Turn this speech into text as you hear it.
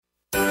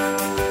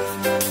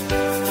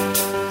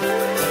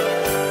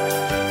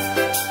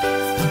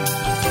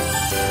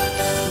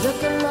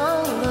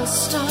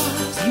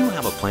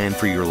plan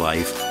for your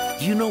life?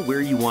 Do you know where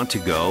you want to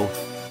go?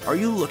 Are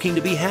you looking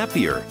to be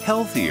happier,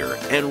 healthier,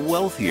 and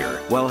wealthier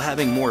while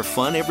having more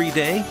fun every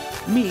day?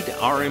 Meet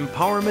our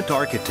empowerment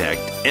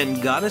architect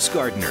and goddess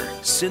gardener,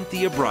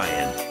 Cynthia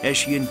Brian, as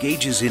she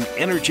engages in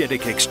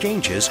energetic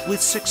exchanges with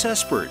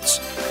successperts,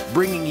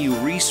 bringing you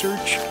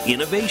research,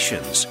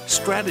 innovations,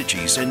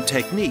 strategies, and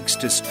techniques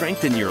to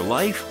strengthen your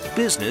life,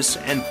 business,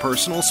 and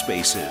personal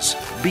spaces.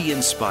 Be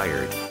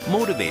inspired,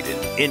 motivated,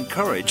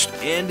 encouraged,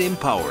 and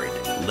empowered.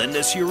 Lend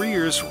us your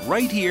ears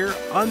right here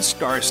on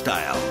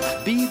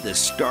StarStyle. Be the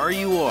star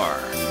you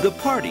are. The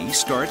party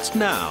starts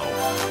now.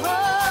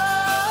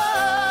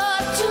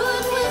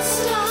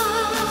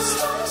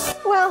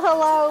 Well,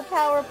 hello,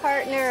 Power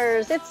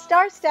Partners. It's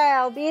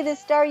StarStyle. Be the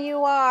star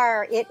you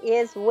are. It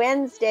is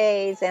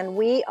Wednesdays, and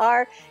we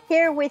are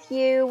here with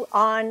you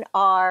on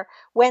our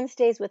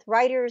Wednesdays with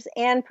writers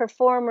and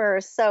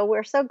performers. So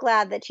we're so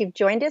glad that you've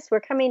joined us. We're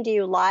coming to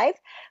you live.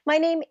 My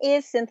name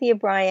is Cynthia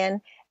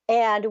Brian,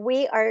 and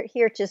we are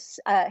here to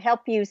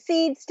help you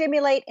seed,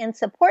 stimulate, and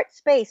support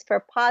space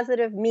for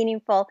positive,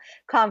 meaningful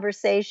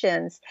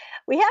conversations.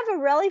 We have a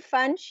really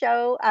fun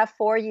show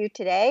for you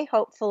today,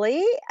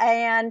 hopefully,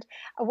 and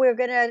we're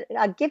going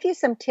to give you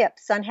some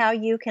tips on how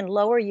you can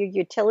lower your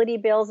utility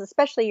bills,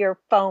 especially your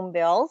phone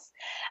bills.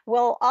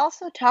 We'll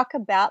also talk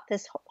about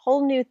this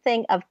whole new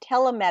thing of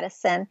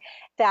telemedicine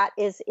that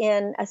is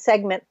in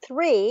segment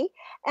 3.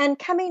 And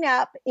coming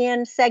up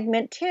in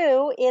segment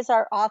 2 is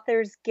our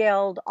Authors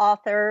Guild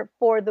author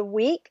for the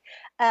week.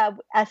 A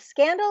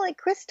Scandal at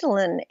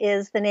Crystalline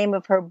is the name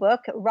of her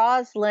book,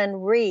 Roslyn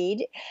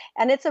Reid.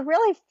 And it's a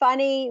really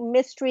funny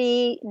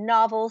mystery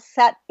novel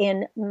set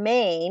in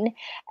Maine.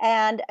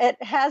 And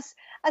it has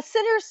a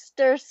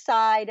sinister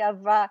side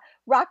of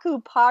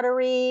raku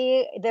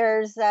pottery.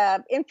 There's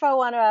info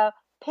on a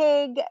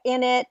pig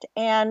in it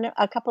and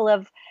a couple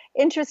of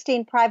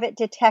interesting private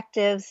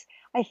detectives.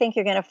 I think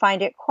you're going to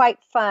find it quite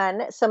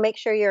fun. So make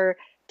sure you're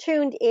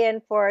tuned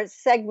in for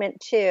segment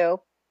 2.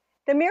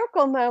 The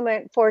miracle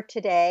moment for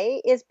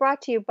today is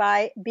brought to you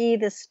by Be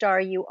the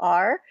Star You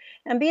Are.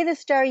 And Be the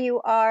Star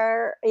You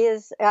Are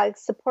is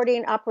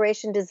supporting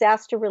Operation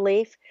Disaster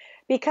Relief.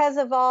 Because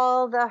of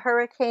all the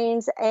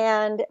hurricanes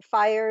and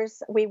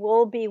fires, we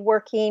will be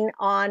working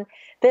on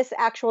this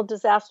actual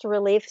disaster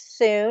relief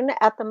soon.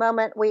 At the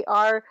moment, we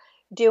are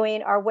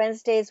doing our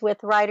Wednesdays with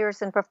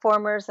writers and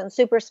performers and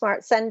Super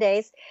Smart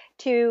Sundays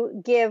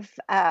to give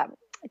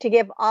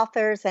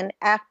authors and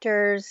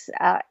actors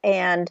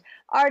and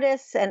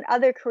artists and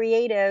other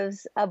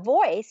creatives a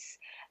voice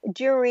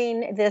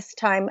during this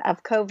time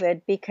of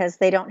COVID because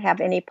they don't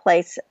have any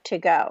place to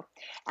go.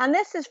 And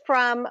this is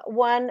from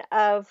one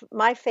of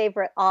my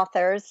favorite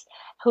authors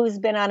who's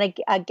been on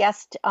a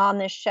guest on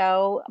the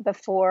show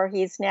before.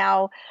 He's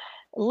now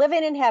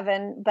living in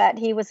heaven, but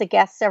he was a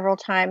guest several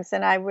times,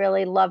 and I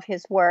really love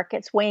his work.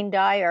 It's Wayne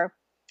Dyer.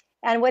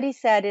 And what he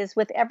said is,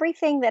 with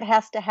everything that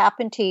has to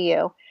happen to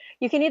you,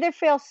 you can either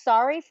feel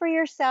sorry for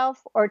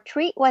yourself or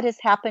treat what has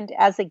happened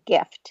as a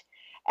gift.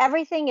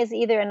 Everything is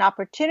either an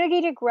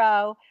opportunity to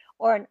grow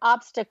or an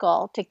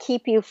obstacle to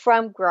keep you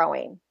from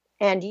growing,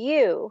 and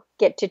you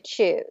get to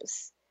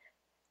choose.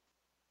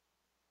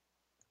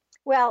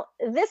 Well,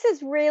 this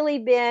has really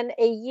been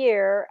a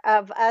year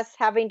of us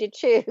having to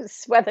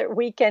choose whether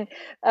we can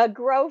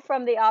grow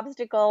from the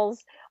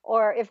obstacles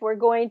or if we're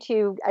going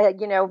to,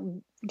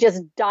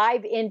 just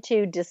dive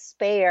into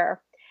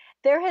despair.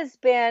 There has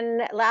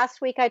been,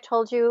 last week I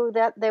told you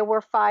that there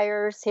were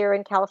fires here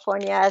in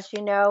California. As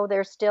you know,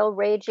 they're still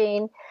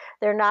raging.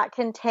 They're not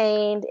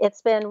contained.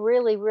 It's been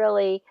really,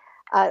 really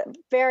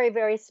very,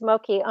 very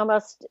smoky,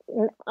 almost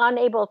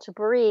unable to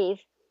breathe.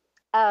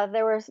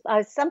 There was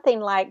something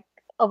like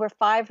over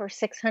 500 or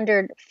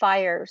 600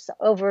 fires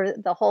over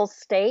the whole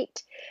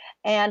state.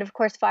 And of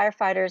course,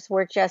 firefighters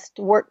were just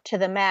worked to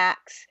the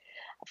max.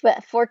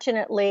 But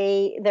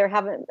fortunately, there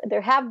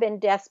have been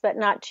deaths, but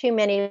not too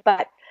many.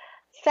 But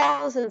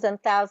thousands and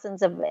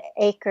thousands of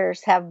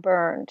acres have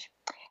burned.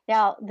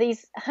 Now,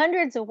 these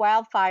hundreds of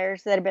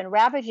wildfires that have been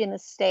ravaging the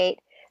state,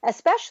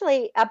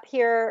 especially up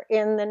here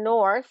in the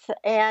north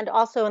and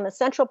also in the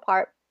central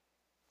part,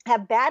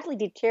 have badly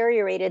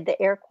deteriorated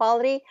the air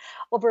quality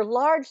over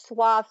large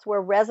swaths where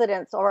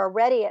residents are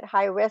already at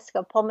high risk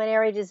of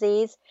pulmonary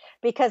disease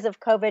because of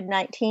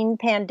COVID-19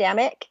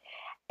 pandemic.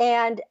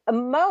 And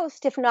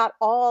most, if not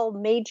all,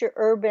 major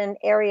urban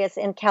areas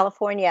in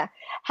California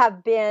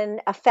have been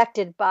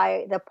affected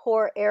by the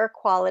poor air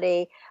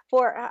quality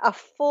for a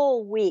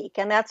full week.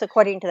 And that's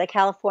according to the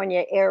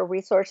California Air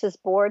Resources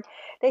Board.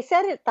 They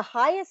said at the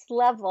highest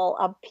level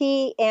of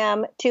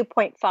PM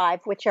 2.5,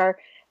 which are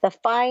the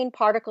fine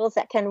particles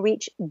that can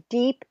reach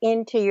deep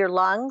into your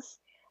lungs,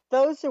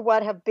 those are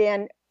what have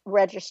been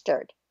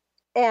registered.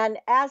 And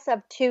as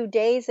of 2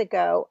 days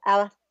ago,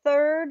 a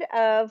third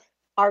of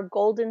our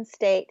Golden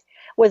State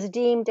was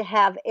deemed to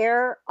have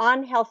air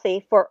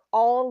unhealthy for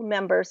all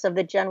members of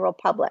the general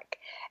public.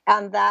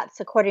 And that's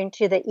according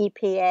to the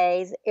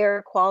EPA's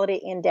Air Quality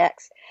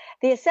Index.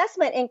 The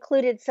assessment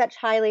included such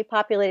highly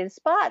populated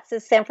spots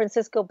as San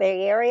Francisco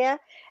Bay Area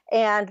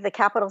and the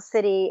capital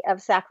city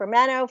of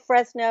Sacramento,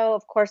 Fresno,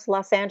 of course,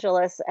 Los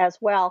Angeles as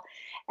well.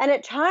 And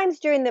at times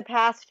during the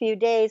past few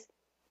days,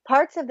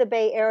 parts of the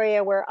Bay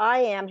Area where I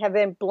am have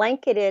been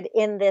blanketed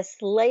in this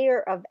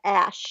layer of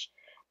ash.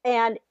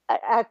 And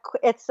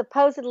it's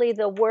supposedly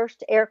the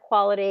worst air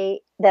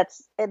quality that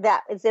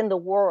is in the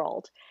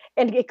world,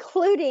 and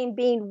including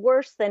being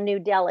worse than New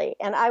Delhi.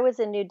 And I was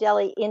in New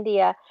Delhi,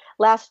 India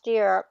last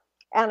year,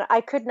 and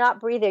I could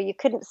not breathe there. You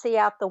couldn't see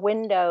out the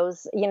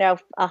windows,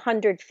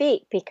 100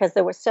 feet, because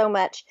there was so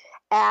much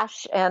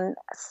ash and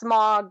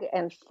smog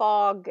and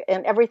fog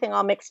and everything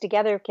all mixed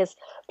together, because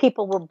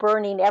people were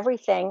burning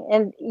everything.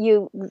 And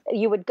you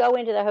would go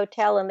into the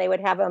hotel and they would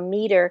have a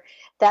meter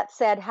that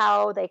said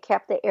how they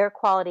kept the air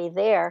quality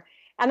there.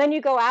 And then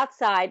you go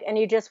outside and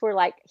you just were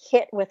like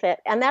hit with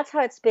it. And that's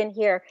how it's been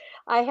here.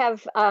 I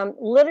have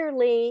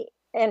literally,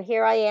 and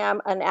here I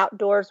am, an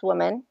outdoors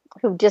woman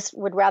who just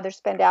would rather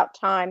spend out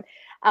time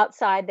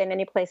outside than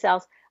any place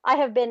else. I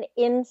have been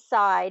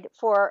inside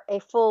for a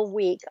full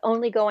week,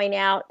 only going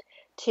out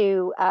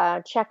to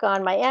check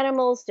on my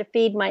animals, to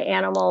feed my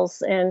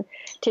animals, and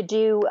to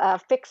do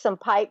fix some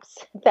pipes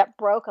that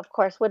broke. Of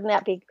course, wouldn't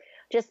that be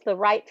just the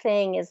right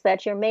thing, is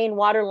that your main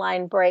water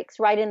line breaks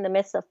right in the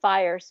midst of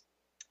fires.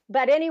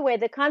 But anyway,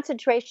 the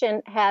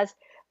concentration has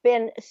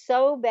been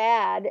so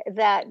bad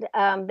that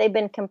they've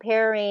been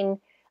comparing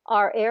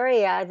our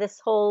area,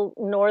 this whole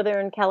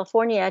Northern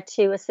California,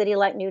 to a city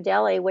like New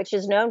Delhi, which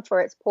is known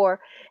for its poor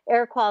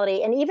air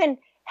quality. And even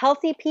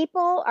healthy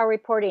people are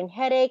reporting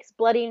headaches,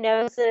 bloody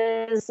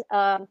noses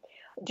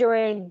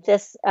during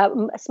this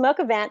smoke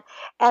event.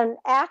 And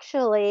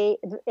actually,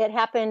 it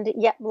happened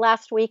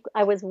last week.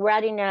 I was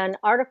writing an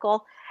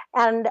article,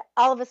 and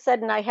all of a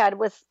sudden I had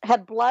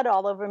blood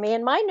all over me,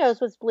 and my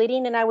nose was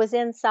bleeding, and I was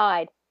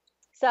inside.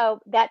 So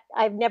that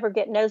I've never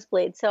get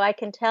nosebleeds. So I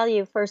can tell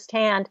you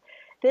firsthand,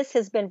 this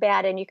has been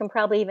bad, and you can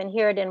probably even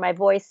hear it in my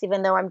voice,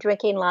 even though I'm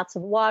drinking lots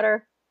of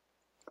water,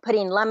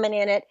 putting lemon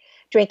in it,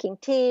 drinking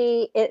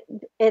tea.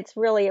 It's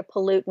really a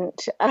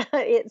pollutant.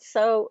 It's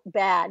so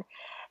bad.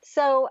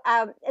 So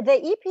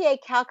the EPA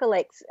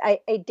calculates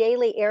a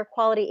daily air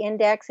quality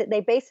index.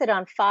 They base it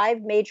on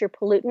 5 major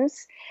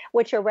pollutants,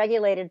 which are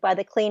regulated by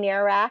the Clean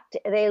Air Act.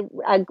 They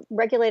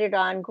regulated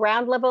on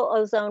ground level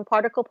ozone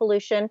particle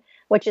pollution,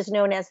 which is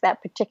known as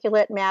that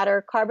particulate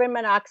matter, carbon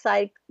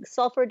monoxide,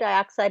 sulfur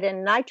dioxide,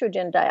 and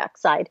nitrogen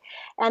dioxide.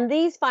 And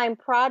these fine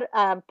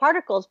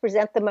particles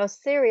present the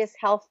most serious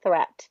health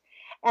threat.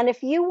 And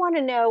if you want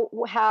to know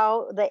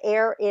how the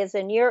air is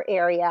in your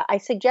area, I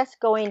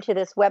suggest going to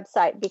this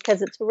website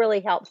because it's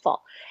really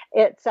helpful.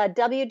 It's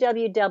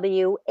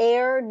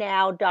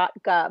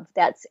www.airnow.gov.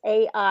 That's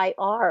AIRNOW.gov.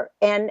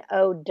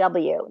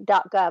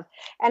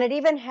 And it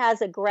even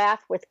has a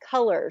graph with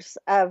colors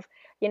of,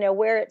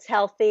 where it's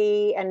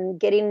healthy and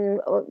getting,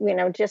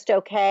 just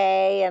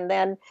okay, and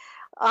then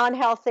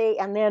unhealthy,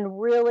 and then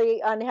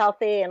really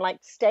unhealthy, and like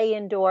stay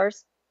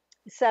indoors.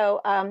 So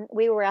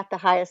we were at the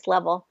highest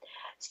level.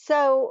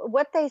 So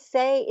what they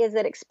say is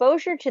that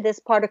exposure to this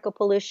particle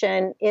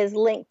pollution is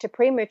linked to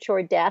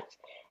premature death.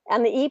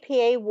 And the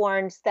EPA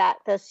warns that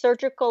the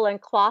surgical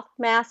and cloth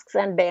masks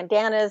and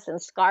bandanas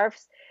and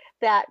scarves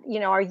that,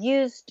 are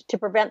used to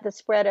prevent the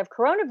spread of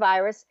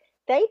coronavirus,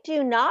 they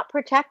do not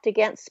protect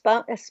against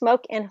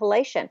smoke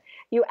inhalation.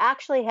 You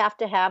actually have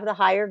to have the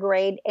higher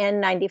grade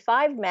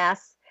N95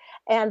 masks,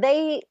 and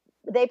they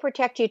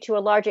protect you to a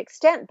large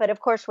extent. But of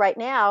course, right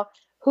now,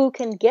 who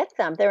can get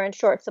them? They're in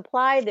short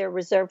supply. They're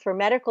reserved for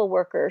medical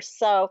workers.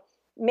 So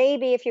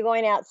maybe if you're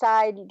going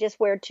outside, you just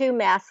wear 2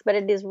 masks, but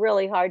it is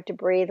really hard to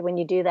breathe when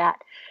you do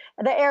that.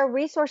 The Air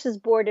Resources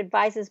Board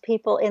advises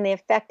people in the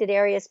affected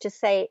areas to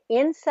stay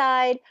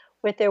inside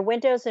with their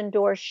windows and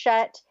doors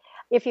shut.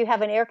 If you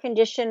have an air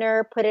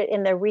conditioner, put it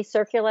in the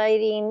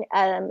recirculating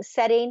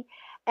setting,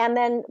 and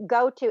then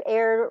go to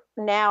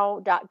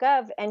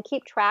airnow.gov and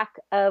keep track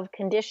of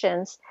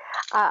conditions.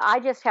 I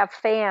just have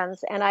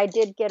fans, and I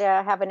did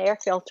have an air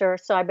filter,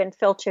 so I've been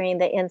filtering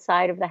the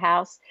inside of the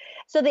house.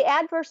 So the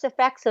adverse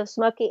effects of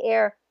smoky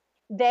air,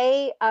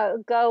 they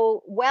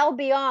go well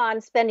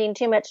beyond spending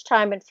too much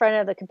time in front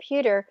of the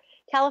computer.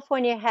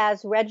 California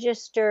has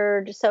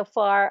registered so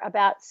far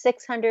about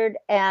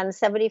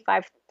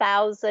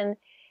 675,000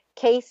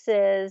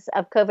 cases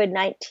of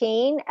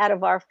COVID-19 out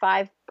of our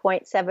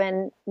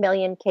 5.7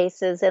 million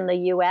cases in the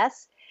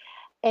U.S.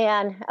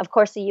 And of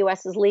course, the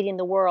U.S. is leading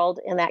the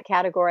world in that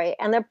category.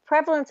 And the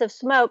prevalence of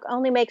smoke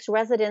only makes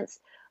residents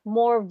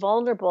more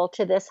vulnerable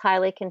to this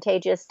highly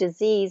contagious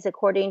disease,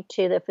 according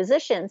to the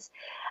physicians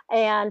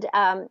and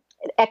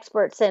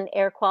experts in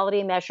air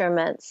quality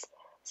measurements.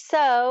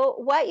 So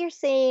what you're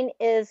seeing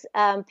is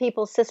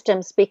people's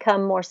systems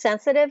become more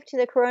sensitive to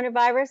the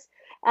coronavirus,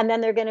 and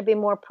then they're going to be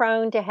more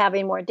prone to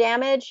having more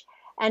damage.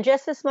 And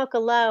just the smoke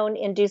alone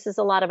induces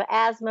a lot of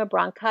asthma,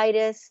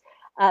 bronchitis,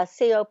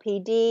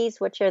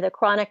 COPDs, which are the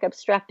chronic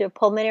obstructive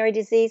pulmonary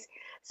disease.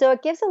 So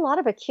it gives a lot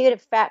of acute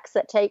effects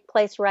that take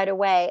place right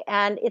away,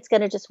 and it's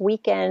going to just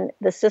weaken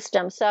the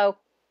system. So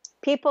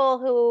people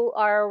who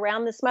are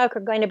around the smoke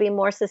are going to be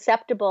more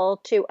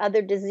susceptible to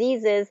other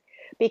diseases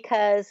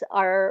because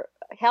our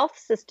health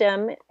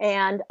system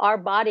and our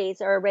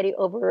bodies are already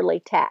overly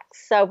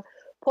taxed. So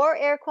poor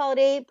air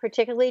quality,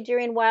 particularly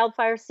during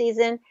wildfire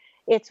season,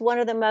 it's one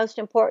of the most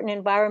important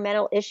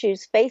environmental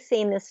issues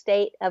facing the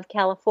state of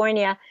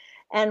California,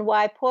 and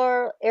why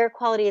poor air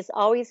quality is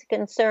always a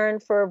concern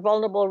for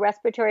vulnerable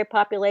respiratory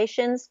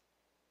populations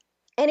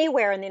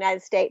anywhere in the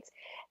United States.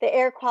 The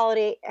air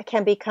quality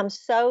can become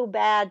so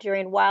bad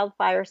during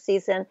wildfire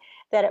season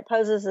that it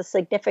poses a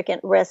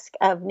significant risk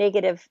of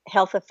negative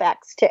health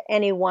effects to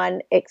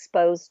anyone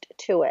exposed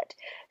to it.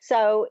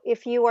 So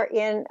if you are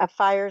in a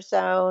fire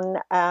zone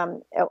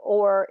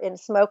or in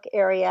smoke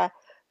area,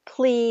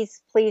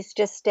 please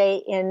just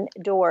stay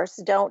indoors.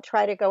 Don't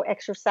try to go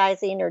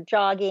exercising or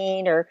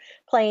jogging or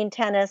playing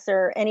tennis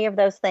or any of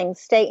those things.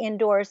 Stay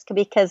indoors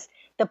because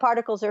the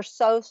particles are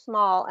so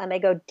small and they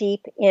go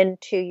deep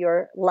into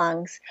your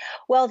lungs.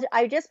 Well,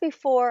 I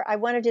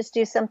want to just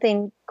do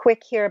something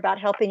quick here about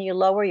helping you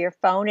lower your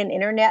phone and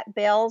internet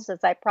bills,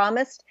 as I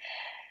promised.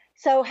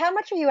 So how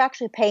much are you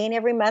actually paying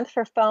every month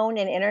for phone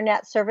and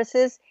internet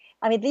services?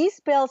 I mean, these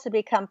bills have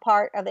become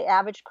part of the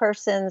average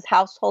person's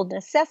household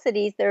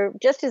necessities. They're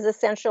just as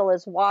essential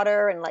as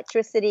water and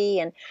electricity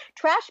and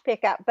trash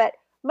pickup. But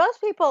most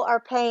people are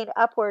paying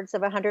upwards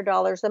of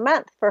 $100 a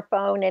month for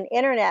phone and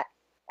internet.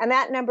 And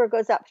that number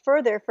goes up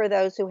further for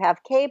those who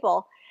have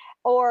cable,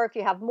 or if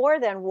you have more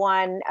than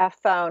one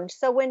phone.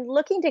 So when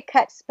looking to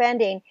cut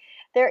spending,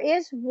 there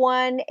is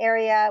one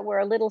area where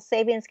a little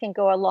savings can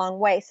go a long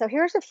way. So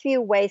here's a few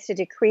ways to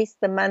decrease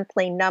the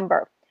monthly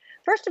number.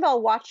 First of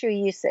all, watch your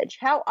usage.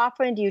 How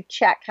often do you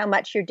check how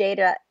much your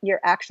data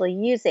you're actually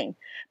using?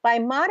 By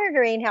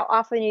monitoring how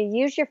often you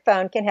use your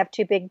phone can have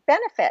two big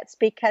benefits,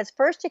 because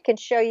first, it can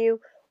show you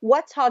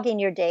what's hogging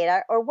your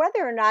data or whether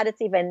or not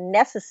it's even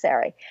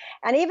necessary.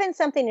 And even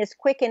something as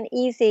quick and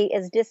easy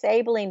as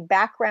disabling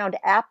background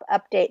app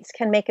updates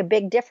can make a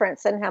big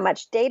difference in how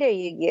much data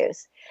you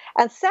use.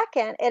 And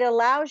second, it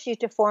allows you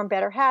to form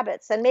better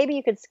habits. And maybe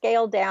you could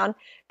scale down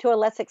to a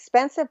less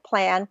expensive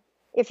plan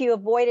if you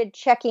avoided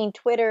checking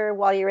Twitter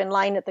while you're in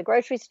line at the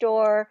grocery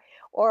store,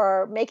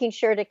 or making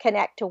sure to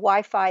connect to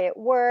Wi-Fi at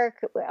work,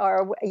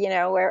 or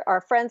or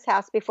our friend's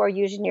house before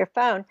using your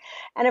phone.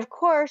 And of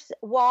course,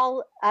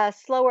 while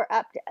slower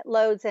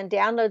uploads and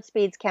download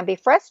speeds can be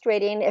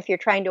frustrating if you're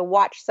trying to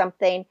watch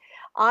something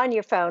on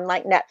your phone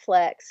like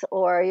Netflix,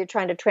 or you're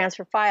trying to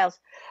transfer files,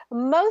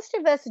 most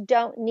of us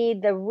don't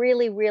need the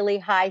really, really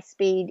high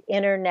speed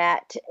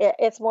internet.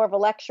 It's more of a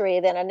luxury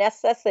than a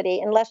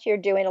necessity unless you're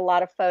doing a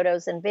lot of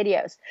photos and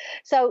videos.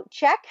 So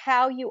check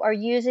how you are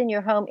using your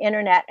home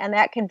internet, and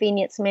that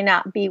convenience may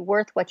not be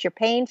worth what you're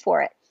paying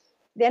for it.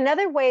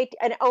 Another way,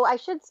 I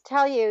should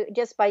tell you,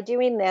 just by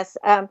doing this,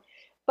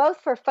 both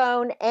for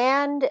phone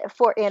and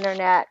for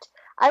internet,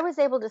 I was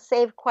able to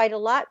save quite a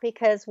lot,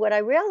 because what I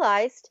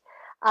realized,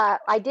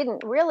 I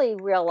didn't really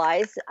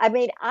realize,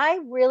 I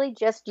really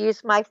just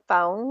use my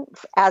phone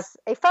as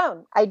a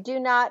phone. I do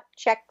not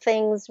check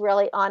things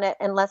really on it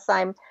unless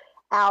I'm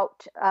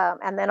out,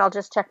 and then I'll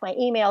just check my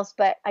emails,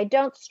 but I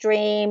don't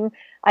stream.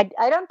 I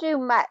don't do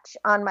much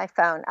on my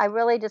phone. I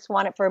really just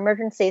want it for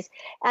emergencies.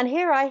 And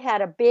here I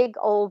had a big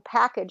old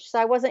package, so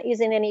I wasn't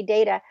using any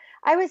data.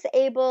 I was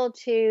able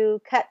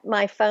to cut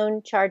my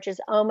phone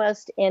charges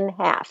almost in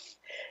half.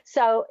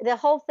 So the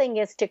whole thing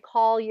is to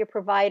call your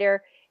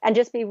provider and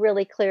just be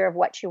really clear of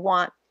what you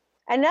want.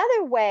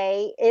 Another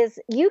way is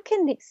you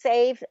can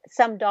save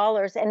some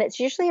dollars, and it's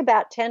usually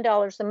about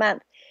 $10 a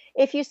month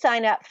if you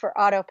sign up for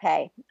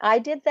autopay. I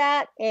did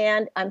that,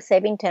 and I'm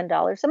saving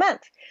 $10 a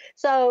month.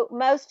 So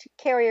most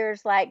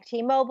carriers like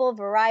T-Mobile,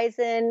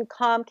 Verizon,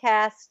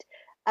 Comcast,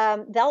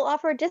 they'll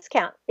offer a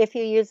discount if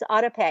you use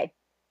autopay.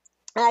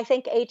 And I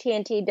think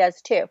AT&T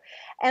does too.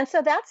 And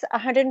so that's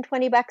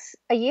 $120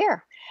 a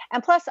year.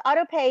 And plus,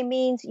 autopay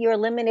means you're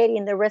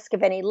eliminating the risk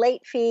of any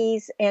late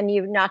fees, and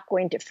you're not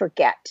going to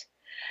forget.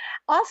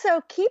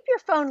 Also, keep your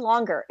phone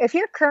longer. If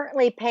you're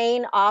currently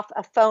paying off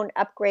a phone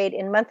upgrade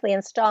in monthly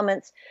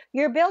installments,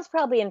 your bill's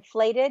probably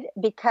inflated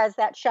because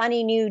that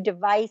shiny new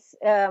device,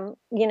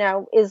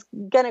 is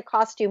going to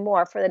cost you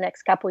more for the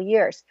next couple of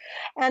years.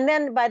 And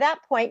then by that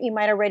point, you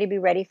might already be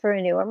ready for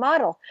a newer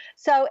model.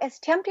 So as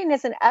tempting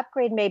as an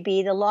upgrade may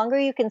be, the longer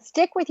you can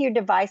stick with your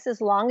device, as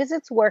long as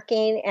it's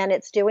working and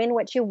it's doing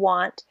what you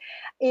want,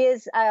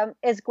 is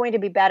going to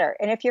be better.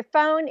 And if your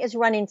phone is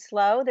running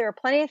slow, there are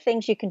plenty of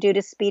things you can do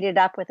to speed it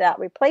up without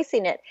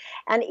replacing it.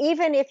 And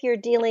even if you're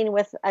dealing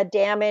with a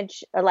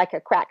damage like a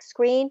cracked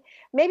screen,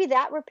 maybe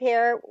that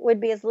repair would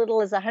be as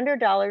little as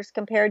 $100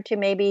 compared to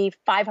maybe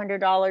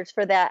 $500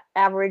 for that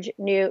average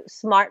new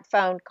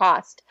smartphone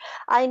cost.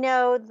 I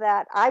know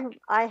that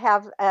I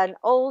have an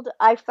old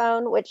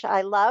iPhone, which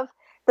I love.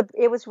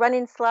 It was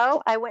running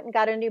slow. I went and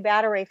got a new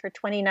battery for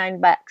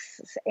 $29,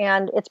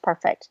 and it's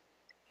perfect.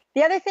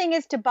 The other thing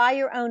is to buy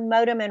your own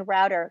modem and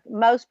router.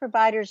 Most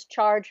providers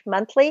charge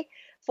monthly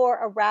for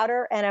a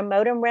router and a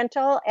modem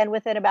rental. And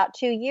within about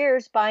 2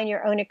 years, buying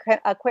your own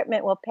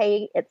equipment will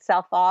pay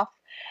itself off.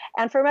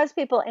 And for most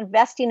people,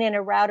 investing in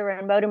a router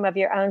and modem of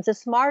your own is a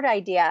smart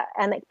idea,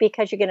 and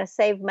because you're going to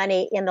save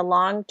money in the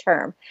long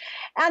term.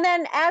 And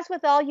then, as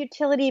with all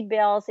utility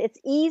bills,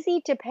 it's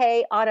easy to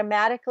pay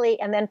automatically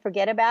and then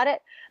forget about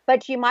it,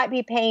 but you might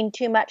be paying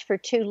too much for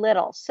too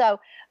little.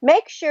 So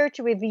make sure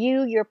to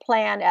review your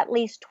plan at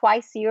least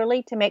twice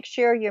yearly to make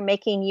sure you're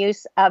making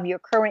use of your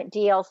current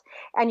deals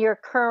and your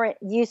current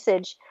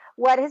usage.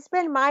 What has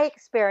been my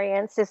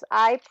experience is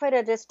I put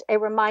just a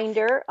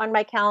reminder on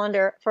my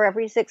calendar for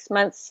every 6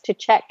 months to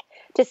check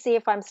to see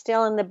if I'm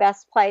still in the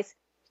best place.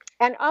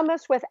 And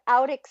almost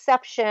without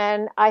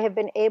exception, I have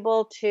been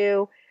able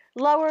to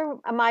lower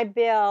my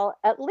bill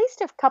at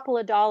least a couple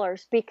of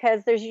dollars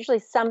because there's usually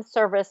some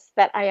service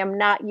that I am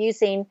not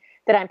using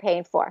that I'm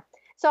paying for.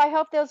 So I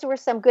hope those were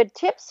some good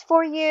tips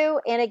for you.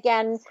 And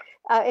again,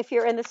 if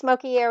you're in the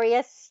Smoky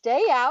area,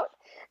 stay out.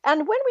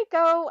 And when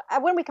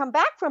we come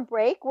back from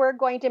break, we're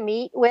going to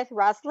meet with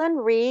Roslyn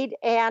Reid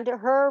and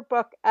her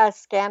book, A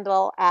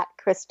Scandal at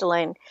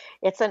Crystalline.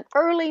 It's an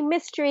early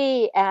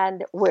mystery,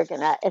 and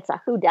it's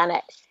a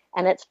whodunit,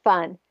 and it's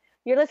fun.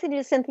 You're listening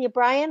to Cynthia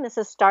Brian. This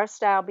is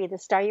StarStyle, Be the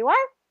Star You Are.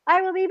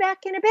 I will be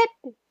back in a bit.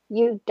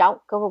 You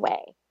don't go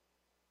away.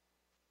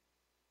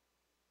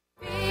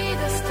 Be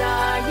the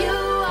star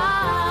you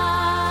are.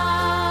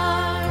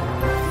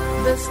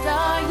 The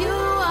star you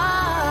are.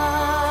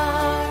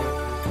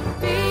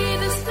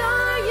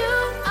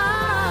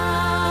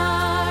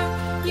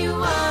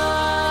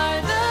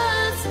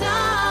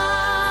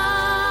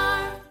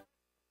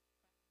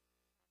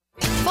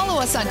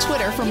 Follow us on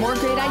Twitter for more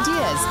great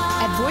ideas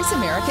at Voice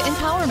America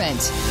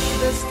Empowerment.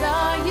 The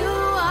star you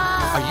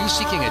are. Are you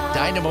seeking a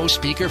dynamo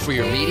speaker for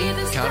your meeting,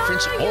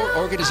 conference, or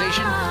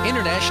organization?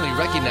 Internationally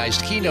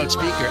recognized keynote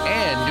speaker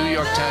and New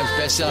York Times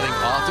bestselling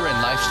author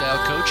and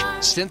lifestyle coach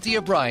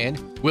Cynthia Brian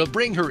will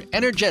bring her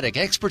energetic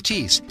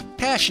expertise,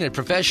 passionate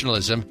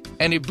professionalism,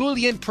 and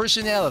ebullient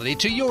personality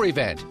to your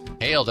event.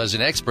 Hailed as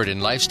an expert in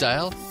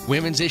lifestyle,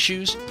 women's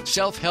issues,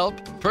 self-help,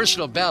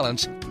 personal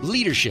balance,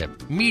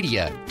 leadership,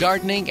 media,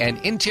 gardening, and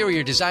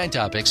interior design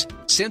topics,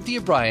 Cynthia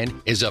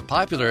Brian is a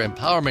popular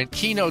empowerment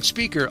keynote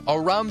speaker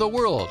around the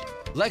world,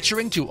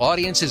 lecturing to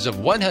audiences of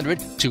 100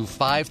 to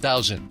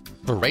 5,000.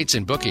 For rates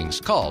and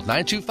bookings, call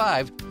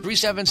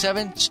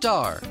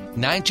 925-377-STAR,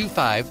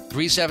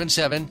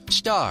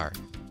 925-377-STAR,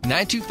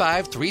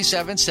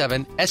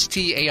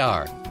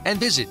 925-377-STAR, and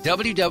visit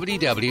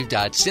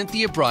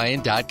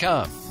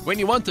www.cynthiabrian.com. When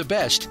you want the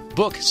best,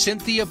 book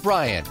Cynthia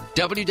Brian,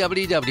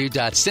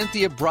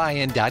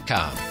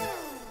 www.cynthiabrian.com.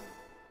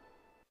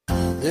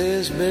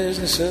 This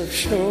business of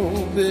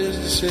show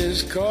business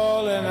is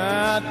calling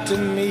out to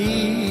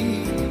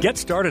me. Get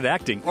started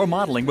acting or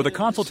modeling with a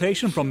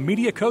consultation from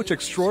media coach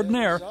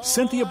extraordinaire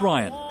Cynthia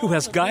Brian, who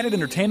has guided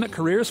entertainment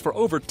careers for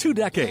over 2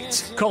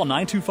 decades. Call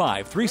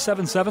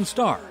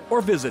 925-377-STAR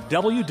or visit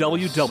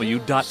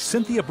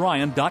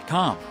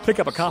www.cynthiabrian.com. Pick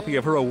up a copy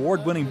of her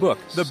award-winning book,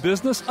 The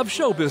Business of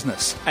Show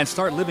Business, and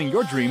start living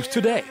your dreams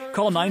today.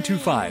 Call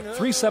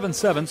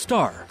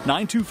 925-377-STAR,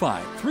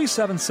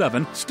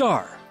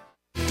 925-377-STAR.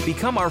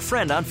 Become our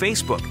friend on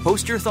Facebook.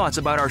 Post your thoughts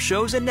about our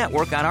shows and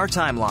network on our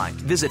timeline.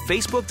 Visit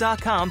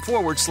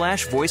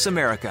Facebook.com/Voice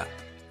America.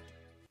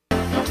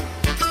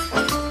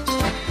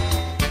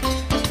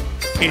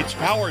 It's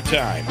power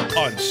time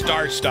on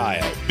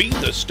StarStyle. Be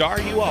the star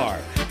you are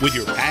with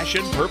your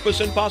passion, purpose,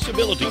 and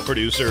possibility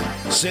producer,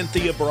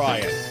 Cynthia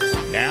Brian.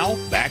 Now,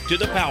 back to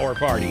the power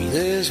party.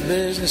 This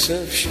business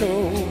of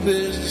show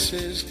business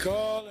is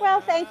calling.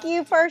 Well, thank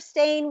you for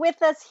staying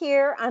with us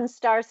here on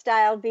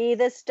StarStyle, Be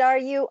the Star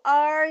You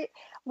Are.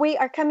 We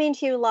are coming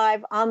to you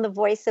live on the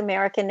Voice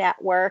America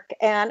Network,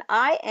 and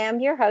I am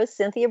your host,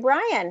 Cynthia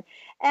Brian.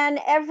 And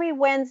every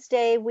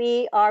Wednesday,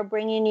 we are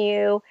bringing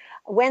you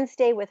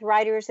Wednesday with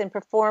writers and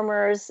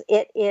performers.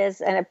 It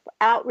is an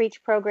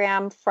outreach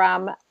program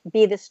from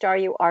Be the Star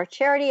You Are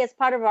charity as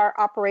part of our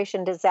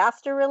Operation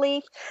Disaster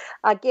Relief.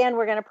 Again,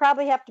 we're going to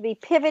probably have to be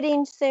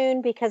pivoting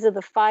soon because of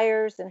the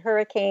fires and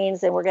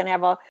hurricanes, and we're going to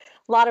have a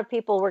lot of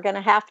people we're going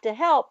to have to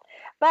help.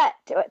 But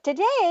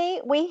today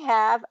we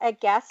have a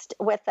guest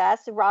with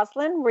us,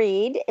 Roslyn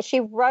Reid. She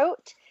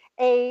wrote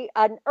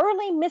an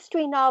early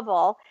mystery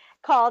novel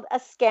called A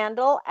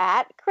Scandal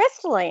at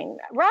Crystalline.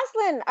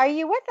 Roslyn, are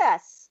you with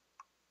us?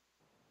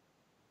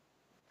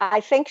 I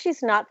think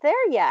she's not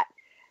there yet.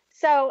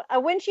 So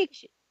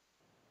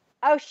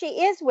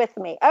she is with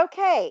me.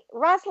 Okay.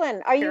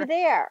 Roslyn, are you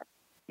there?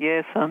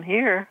 Yes, I'm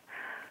here.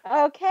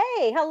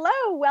 Okay.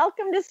 Hello.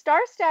 Welcome to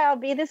StarStyle.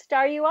 Be the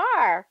star you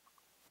are.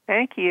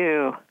 Thank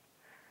you.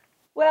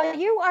 Well,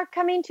 you are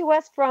coming to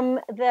us from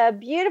the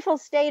beautiful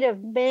state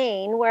of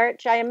Maine,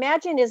 which I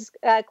imagine is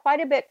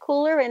quite a bit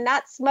cooler and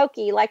not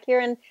smoky like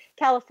here in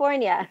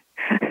California.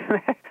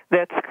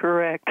 That's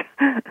correct.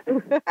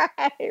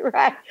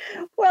 Right.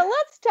 Well,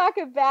 let's talk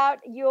about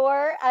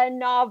your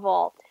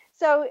novel.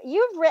 So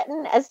you've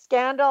written A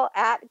Scandal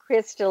at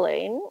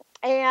Crystalline,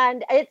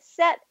 and it's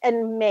set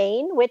in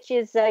Maine, which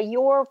is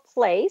your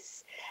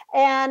place.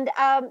 And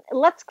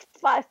let's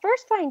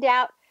first find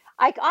out.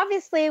 Like,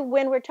 obviously,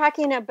 when we're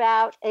talking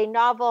about a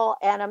novel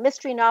and a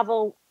mystery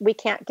novel, we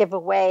can't give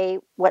away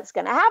what's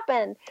going to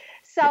happen.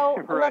 So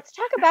let's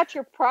talk about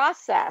your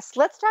process.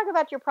 Let's talk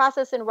about your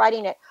process in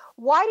writing it.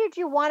 Why did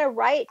you want to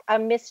write a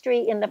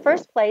mystery in the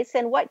first place,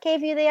 and what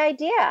gave you the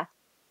idea?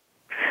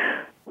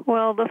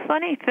 Well, the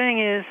funny thing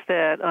is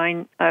that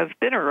I've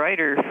been a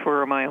writer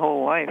for my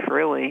whole life,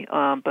 really,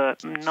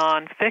 but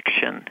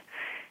nonfiction.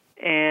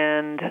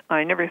 And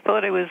I never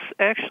thought I was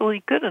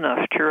actually good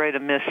enough to write a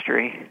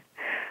mystery.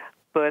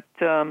 But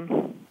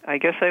I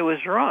guess I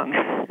was wrong.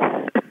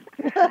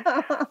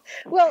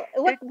 Well,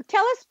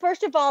 tell us,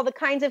 first of all, the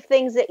kinds of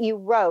things that you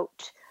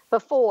wrote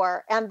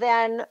before, and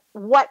then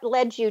what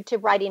led you to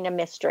writing a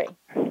mystery.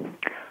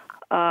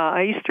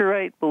 I used to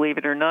write, believe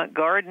it or not,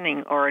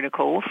 gardening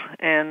articles,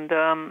 and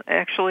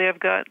actually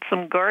I've got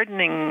some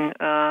gardening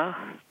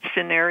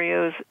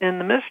scenarios in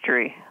the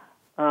mystery.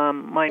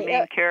 My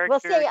main character...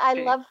 Well, say,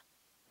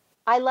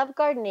 I love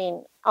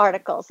gardening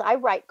articles. I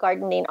write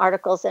gardening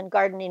articles and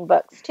gardening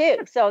books, too.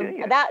 So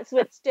that's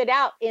what stood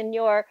out in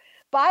your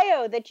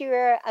bio, that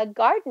you're a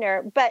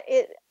gardener, but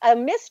a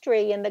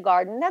mystery in the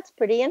garden, that's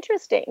pretty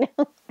interesting.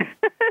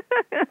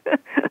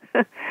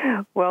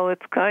 Well,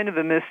 it's kind of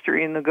a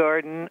mystery in the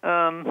garden.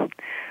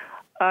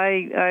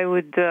 I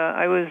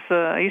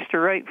used to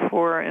write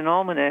for an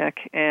almanac,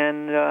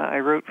 and I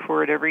wrote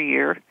for it every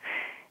year.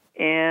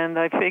 And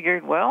I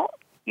figured, well,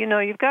 you know,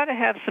 you've got to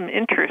have some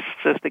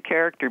interests as the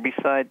character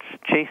besides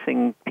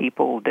chasing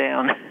people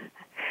down.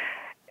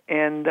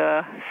 And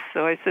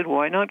so I said,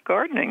 why not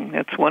gardening?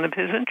 That's one of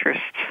his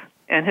interests,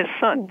 and his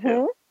son,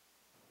 too.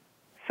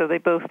 So they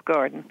both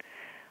garden.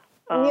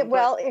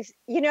 Well,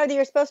 you know,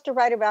 you're supposed to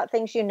write about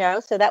things you know,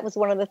 so that was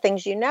one of the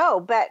things you know.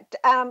 But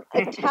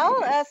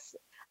tell us,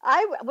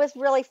 I was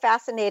really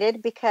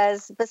fascinated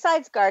because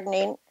besides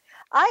gardening,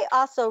 I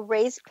also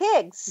raise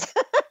pigs.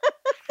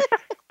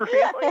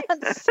 Really?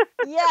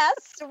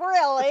 Yes,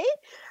 really.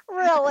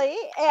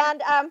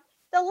 And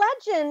the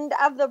legend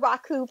of the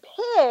raku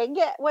pig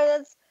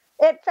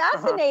it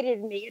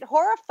fascinated me. It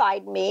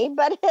horrified me,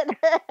 but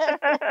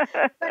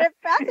it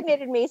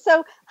fascinated me.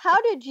 So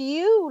how did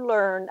you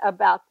learn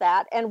about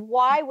that, and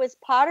why was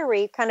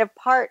pottery kind of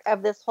part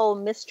of this whole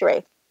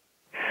mystery?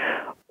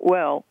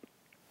 Well,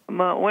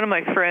 one of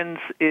my friends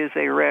is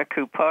a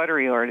raku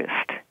pottery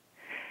artist,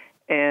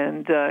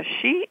 and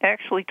she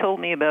actually told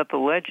me about the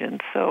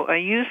legend. So I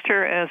used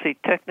her as a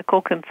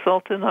technical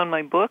consultant on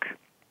my book.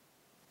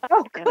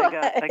 Oh, good.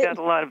 And I got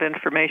a lot of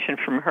information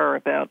from her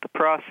about the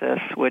process,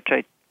 which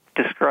I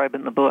describe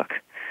in the book.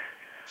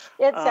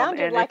 It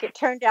sounded like it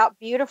turned out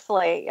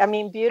beautifully. I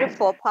mean,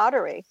 beautiful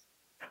pottery.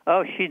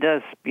 Oh, she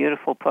does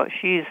beautiful pottery.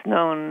 She's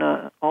known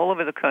all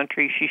over the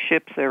country. She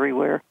ships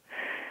everywhere.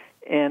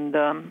 And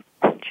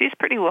she's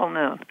pretty well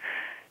known.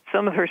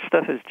 Some of her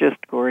stuff is just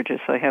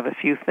gorgeous. I have a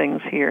few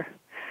things here.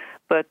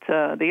 But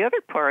the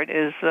other part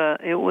is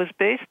it was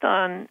based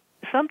on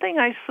something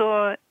I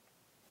saw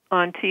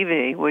on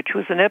TV, which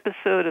was an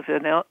episode of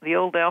the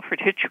old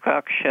Alfred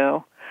Hitchcock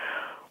show,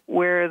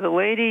 where the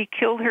lady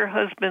killed her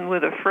husband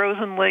with a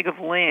frozen leg of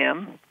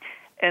lamb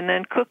and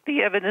then cooked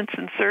the evidence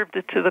and served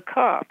it to the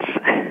cops.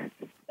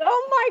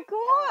 Oh, my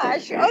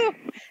gosh. Oh,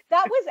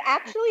 that was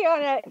actually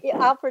on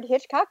Alfred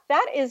Hitchcock.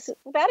 That's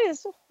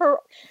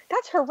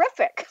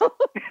horrific.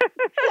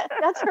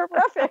 That's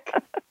horrific.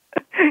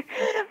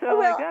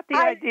 So I got the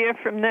idea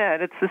from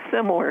that. It's a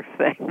similar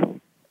thing.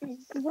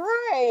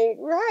 Right.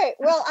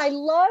 Well, I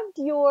loved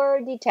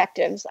your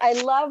detectives. I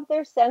loved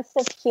their sense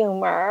of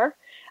humor.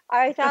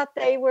 I thought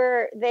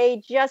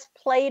they just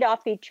played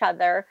off each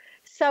other.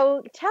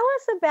 So tell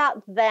us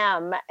about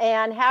them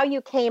and how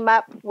you came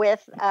up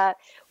with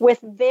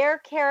their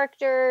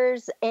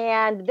characters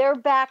and their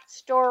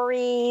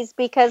backstories,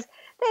 because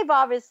they've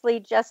obviously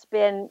just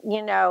been,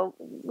 you know,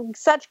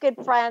 such good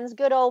friends,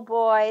 good old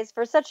boys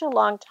for such a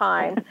long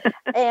time.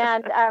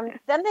 And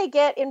then they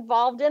get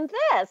involved in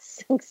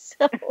this.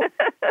 So.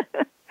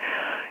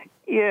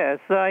 Yes,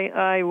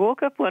 I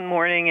woke up one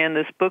morning and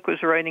this book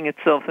was writing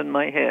itself in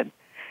my head.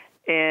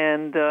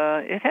 And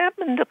it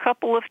happened a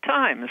couple of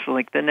times,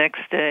 like the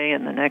next day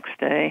and the next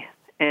day.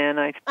 And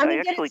I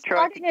actually did it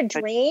start in a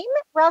dream,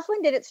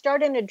 Roslyn? Did it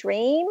start in a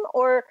dream,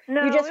 or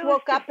no, you just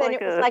woke up and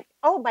it was like,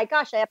 oh my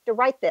gosh, I have to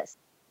write this?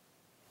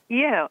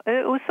 Yeah,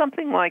 it was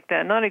something like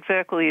that. Not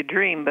exactly a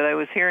dream, but I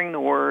was hearing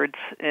the words,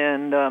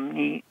 and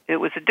it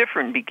was a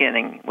different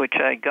beginning, which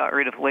I got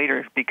rid of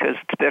later because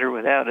it's better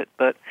without it.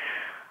 But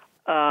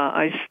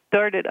I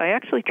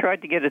actually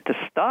tried to get it to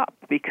stop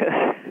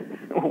because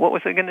what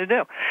was I going to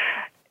do?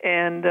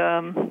 And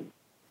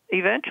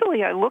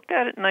eventually I looked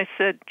at it and I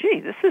said, gee,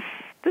 this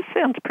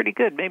sounds pretty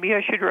good. Maybe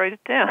I should write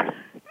it down.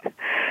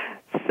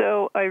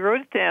 So I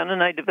wrote it down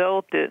and I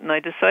developed it, and I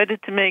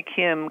decided to make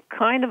him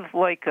kind of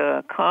like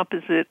a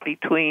composite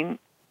between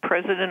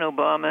President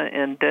Obama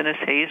and Dennis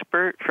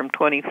Haysbert from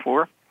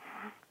 24.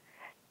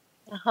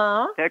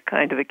 Uh-huh. That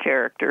kind of a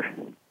character.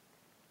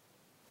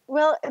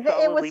 Well,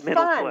 it was fun.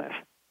 Class.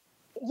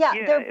 Yeah,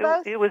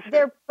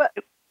 they're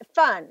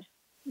fun.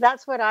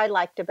 That's what I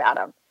liked about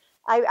them.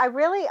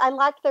 I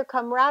like their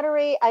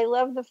camaraderie. I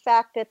love the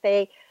fact that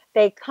they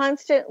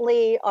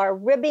constantly are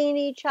ribbing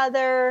each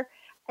other.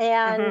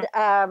 And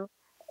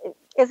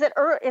is it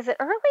Early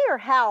or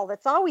Hal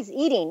that's always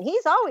eating?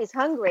 He's always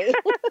hungry.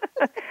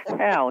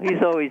 Hal,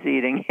 he's always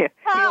eating. Yeah.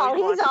 Hal,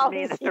 he he's always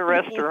eating at the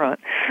restaurant.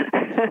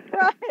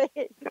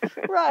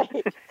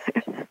 Right.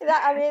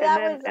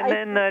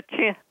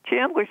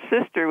 Chandler's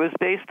sister was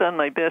based on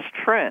my best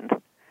friend,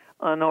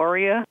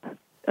 Honoria.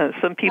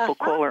 Some people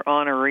call her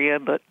Honoria,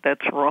 but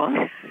that's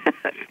wrong.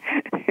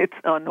 It's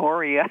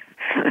Honoria.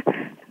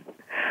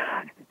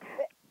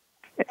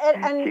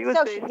 Tell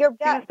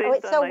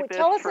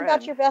us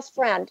about your best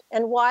friend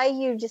and why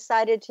you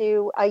decided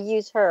to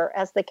use her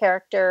as the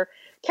character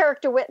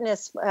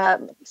witness,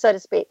 so to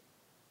speak.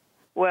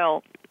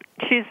 Well,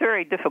 she's a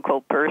very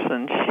difficult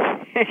person.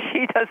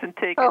 She doesn't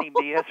take any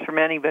BS from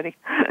anybody.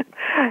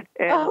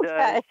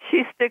 And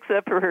she sticks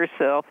up for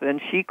herself, and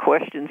she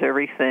questions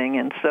everything.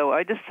 And so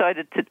I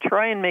decided to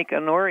try and make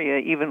Honoria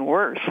even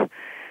worse.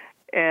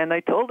 And I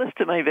told this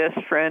to my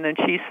best friend, and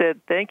she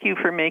said, "Thank you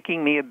for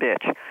making me a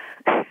bitch."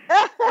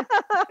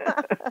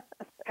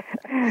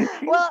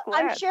 Well,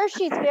 I'm sure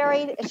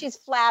she's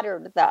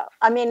flattered, though.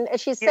 I mean,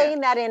 she's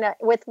saying that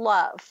with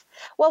love.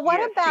 Well,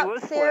 what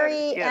about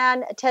Siri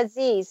and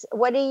Taziz?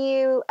 What do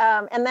you?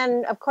 And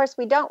then, of course,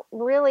 we don't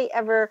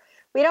ever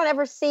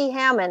see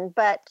Hammond.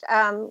 But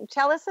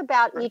tell us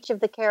about each of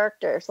the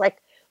characters,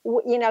 like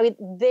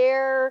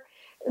their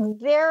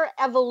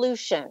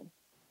evolution.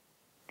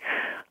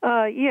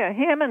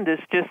 Hammond is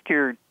just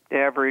your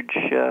average.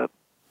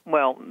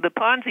 The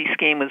Ponzi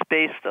scheme was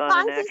based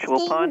on an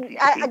actual Ponzi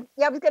scheme.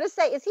 I was going to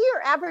say, is he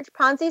your average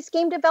Ponzi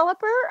scheme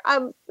developer?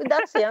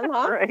 That's him,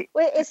 huh? Right.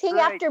 Is he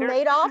after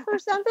Madoff or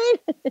something?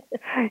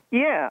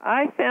 Yeah,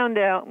 I found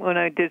out when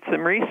I did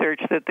some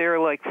research that there are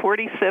like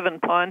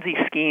 47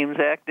 Ponzi schemes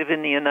active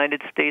in the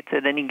United States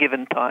at any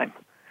given time.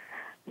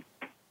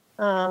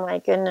 Oh, my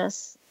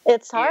goodness.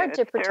 It's hard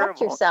to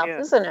protect yourself,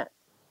 isn't it?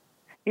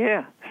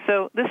 Yeah,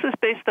 so this is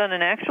based on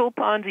an actual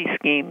Ponzi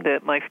scheme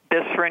that my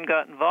best friend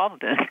got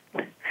involved in.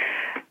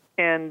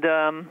 And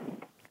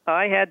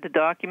I had the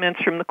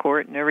documents from the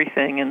court and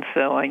everything, and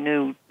so I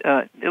knew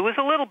it was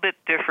a little bit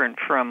different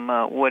from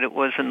what it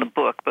was in the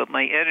book, but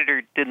my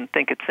editor didn't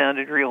think it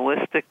sounded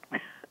realistic,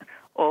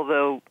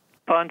 although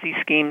Ponzi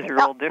schemes are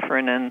all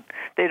different, and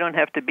they don't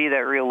have to be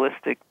that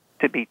realistic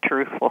to be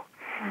truthful.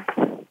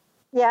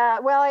 Yeah,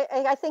 well,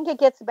 I think it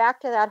gets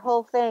back to that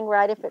whole thing,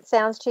 right? If it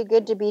sounds too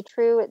good to be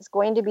true, it's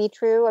going to be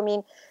true. I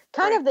mean,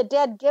 kind of the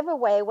dead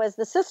giveaway was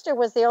the sister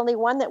was the only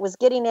one that was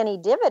getting any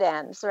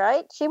dividends,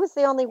 right? She was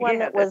the only one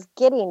that was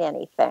getting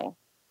anything.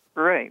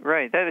 Right.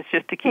 That was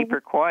just to keep her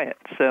quiet.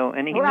 So,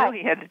 and he knew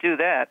he had to do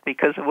that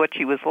because of what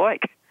she was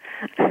like.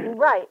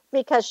 Right,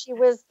 because she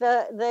was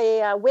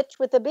the witch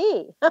with the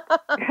bee.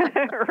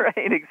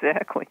 Right,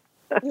 exactly.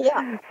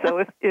 Yeah.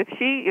 So if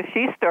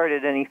she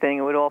started anything,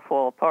 it would all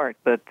fall apart.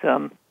 But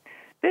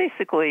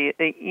basically,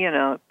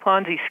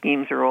 Ponzi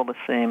schemes are all the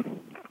same.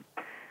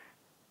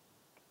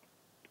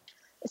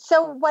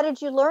 So what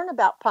did you learn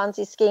about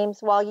Ponzi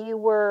schemes while you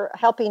were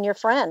helping your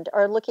friend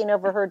or looking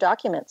over her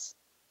documents?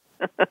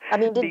 I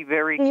mean, do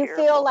you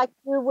feel like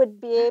you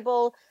would be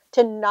able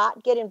to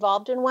not get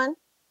involved in one?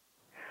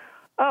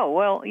 Oh,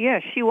 well, yeah,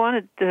 she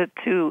wanted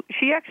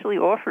she actually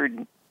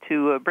offered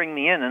to bring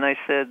me in, and I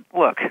said,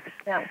 look,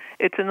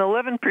 it's an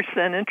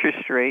 11%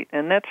 interest rate,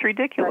 and that's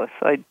ridiculous.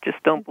 Right. I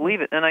just don't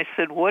believe it. And I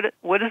said, what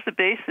is the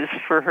basis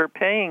for her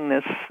paying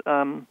this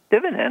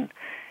dividend?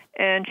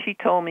 And she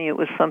told me it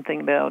was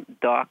something about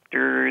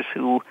doctors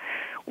who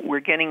were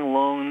getting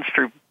loans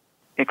for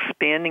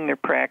expanding their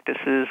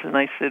practices. And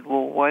I said,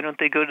 well, why don't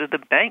they go to the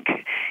bank?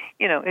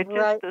 It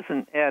just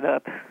doesn't add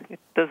up. It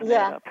doesn't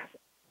add up.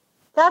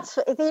 That's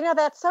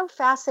so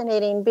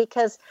fascinating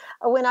because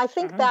when I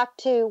think back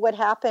to what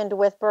happened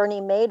with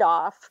Bernie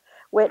Madoff,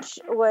 which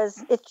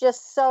was, it's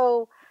just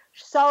so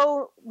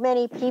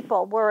many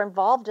people were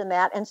involved in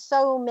that and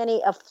so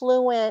many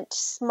affluent,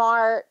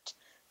 smart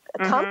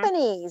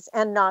companies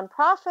and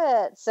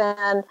nonprofits.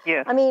 And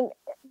I mean,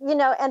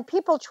 and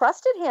people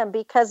trusted him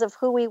because of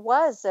who he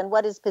was and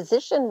what his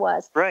position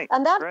was. Right.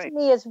 And that to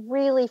me is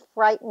really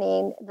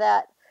frightening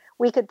that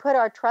we could put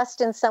our trust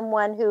in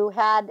someone who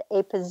had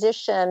a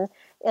position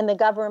in the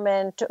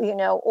government,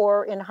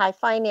 or in high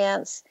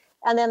finance,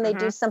 and then they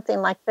do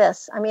something like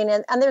this. I mean,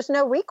 and there's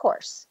no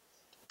recourse.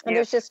 And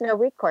there's just no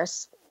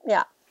recourse.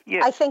 Yeah.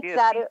 Yes. I think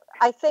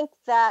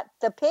that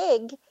the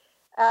pig,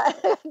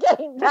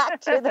 getting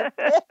back to the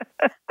pig,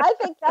 I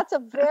think that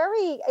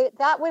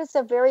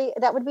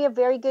would be a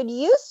very good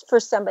use for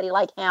somebody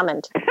like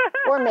Hammond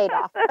or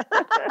Madoff.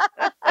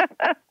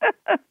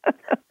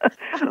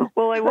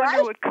 Well, I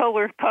wonder what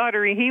color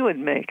pottery he would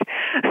make.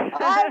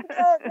 I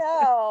don't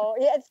know.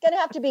 Yeah, it's going to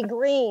have to be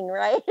green,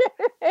 right?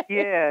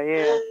 Yeah.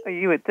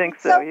 You would think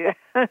so, yeah.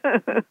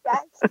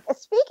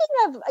 Speaking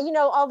of,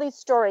 all these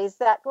stories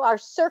that are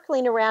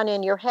circling around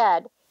in your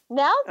head,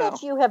 now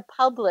that you have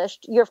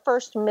published your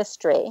first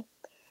mystery,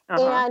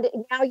 And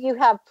now you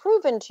have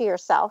proven to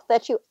yourself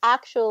that you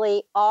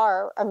actually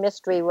are a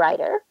mystery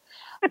writer.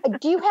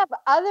 Do you have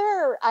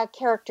other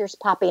characters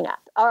popping up?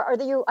 Are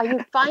you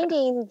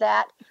finding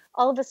that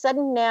all of a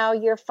sudden now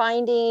you're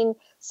finding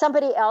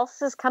somebody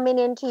else is coming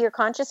into your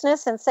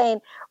consciousness and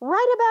saying,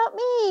 write about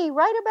me.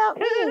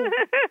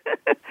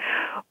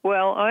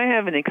 Well, I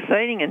have an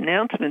exciting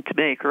announcement to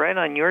make right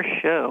on your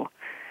show.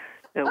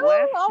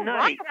 Last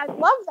night. Right. I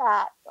love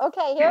that.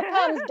 Okay, here it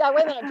comes.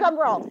 Wait a minute, drum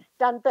roll.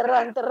 Dun, dun,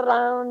 dun, dun, dun.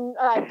 All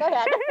right, go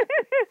ahead.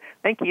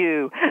 Thank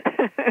you.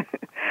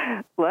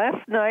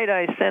 Last night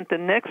I sent the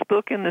next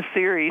book in the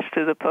series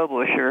to the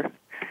publisher,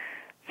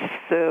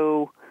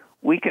 so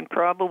we can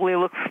probably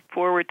look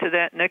forward to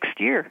that next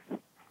year.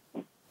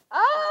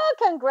 Oh,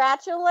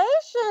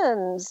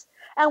 congratulations!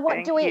 And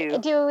what do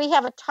we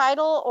have a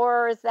title,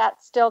 or is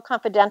that still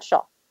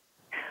confidential?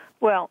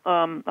 Well,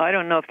 I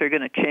don't know if they're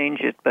going to change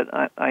it, but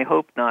I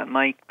hope not.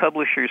 My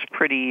publisher's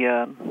pretty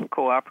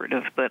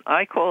cooperative, but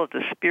I call it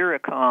the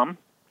Spiricom.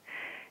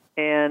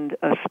 And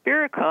a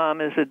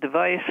Spiricom is a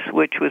device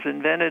which was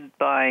invented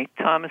by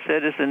Thomas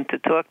Edison to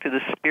talk to the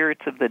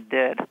spirits of the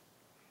dead.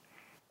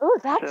 Oh,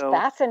 that's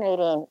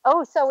fascinating.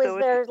 Oh, so is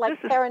there like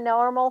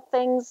paranormal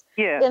things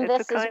in this as well? Yeah,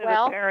 it's a kind of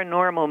a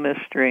paranormal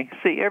mystery.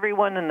 See,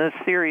 everyone in the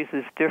series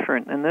is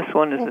different, and this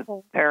one is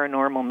a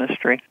paranormal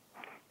mystery.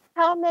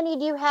 How many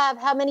do you have?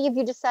 How many have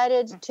you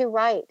decided to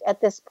write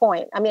at this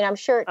point? I mean, I'm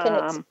sure it can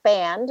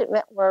expand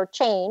or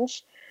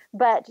change,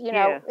 but, you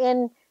know,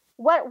 in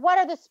what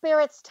are the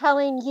spirits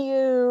telling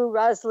you,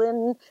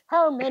 Roslyn?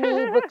 How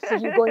many books are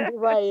you going to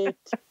write?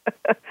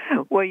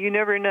 Well, you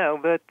never know,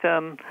 but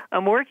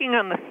I'm working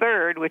on the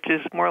third, which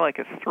is more like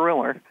a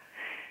thriller,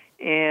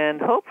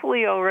 and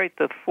hopefully I'll write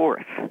the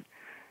fourth.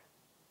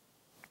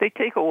 They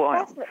take a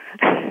while.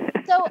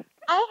 So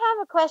I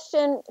have a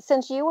question,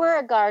 since you were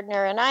a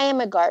gardener and I am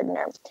a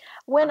gardener.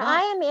 When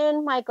I am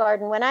in my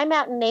garden, when I'm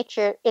out in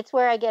nature, it's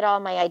where I get all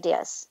my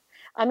ideas.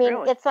 I mean,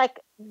 it's like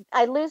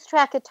I lose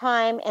track of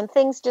time and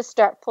things just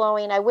start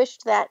flowing. I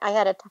wished that I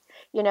had a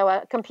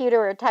computer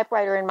or a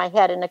typewriter in my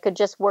head and it could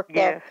just work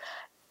there.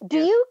 Do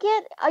you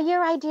get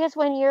your ideas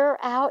when you're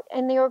out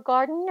in your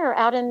garden or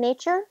out in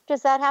nature?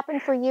 Does that happen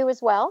for you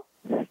as well?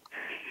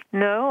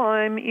 No,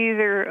 I'm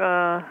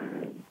either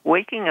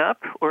waking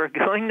up or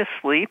going to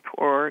sleep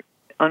or,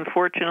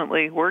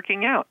 unfortunately,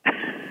 working out.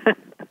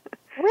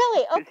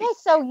 Really? Okay,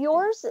 so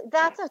yours,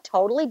 that's a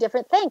totally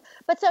different thing.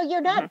 But so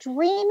you're not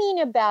dreaming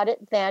about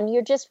it then.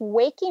 You're just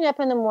waking up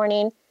in the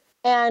morning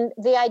and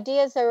the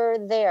ideas are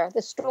there.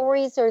 The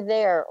stories are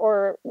there,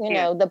 or, you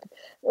know,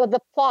 the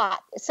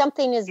plot,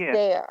 something is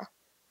there.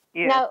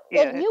 Yeah. Now,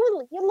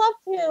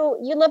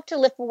 you love to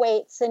lift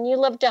weights and you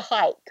love to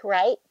hike,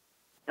 right?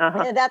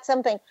 That's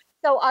something.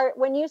 So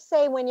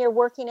when you're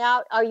working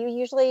out, are you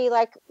usually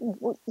like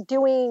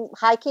doing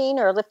hiking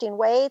or lifting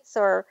weights,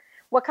 or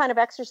what kind of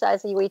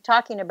exercise are we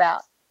talking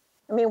about?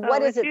 I mean,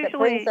 what is it that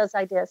brings those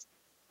ideas?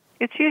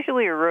 It's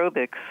usually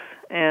aerobics,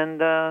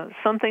 and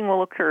something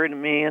will occur to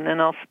me, and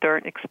then I'll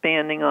start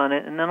expanding on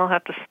it, and then I'll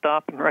have to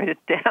stop and write it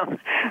down.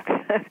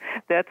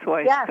 That's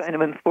why it's kind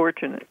of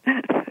unfortunate.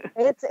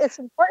 It's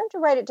important to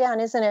write it down,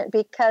 isn't it?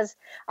 Because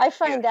I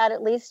find that,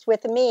 at least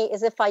with me,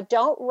 is if I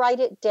don't write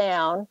it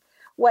down,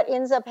 what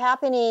ends up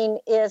happening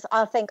is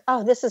I'll think,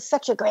 oh, this is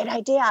such a great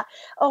idea.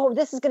 Oh,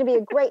 this is going to be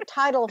a great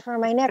title for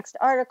my next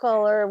article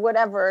or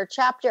whatever,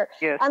 chapter.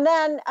 Yes. And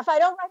then if I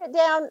don't write it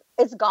down,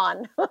 it's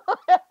gone.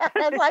 And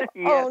it's like,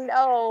 oh,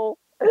 no.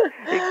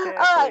 Exactly,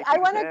 all right, I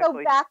want to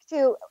go back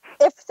to,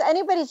 if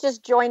anybody's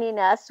just joining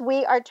us,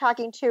 we are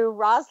talking to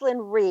Roslyn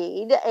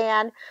Reid,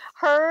 and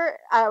her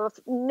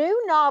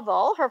new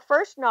novel, her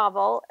first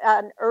novel,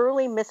 an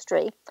early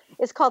mystery,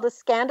 is called The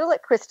Scandal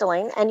at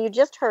Crystalline, and you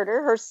just heard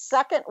her. Her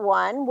second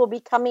one will be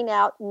coming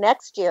out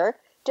next year,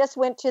 just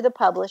went to the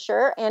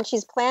publisher, and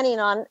she's planning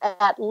on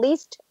at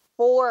least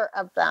 4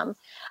 of them.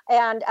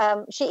 And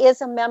she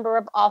is a member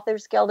of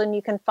Authors Guild, and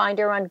you can find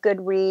her on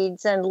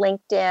Goodreads and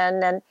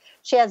LinkedIn, and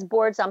she has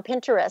boards on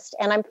Pinterest.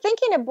 And I'm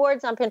thinking of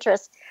boards on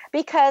Pinterest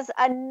because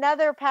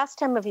another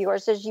pastime of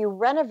yours is you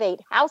renovate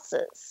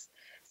houses.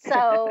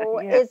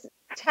 So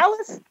tell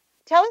us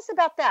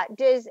about that.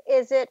 Is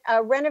it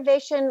a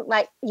renovation,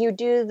 like you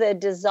do the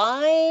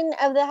design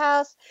of the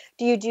house?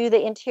 Do you do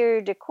the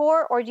interior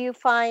decor, or do you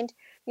find,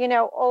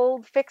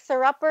 old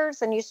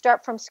fixer-uppers and you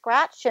start from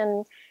scratch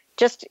and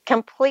just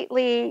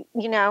completely,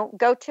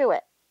 go to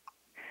it?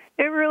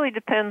 It really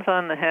depends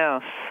on the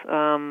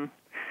house.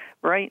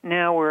 Right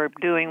now we're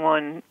doing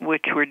one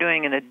which we're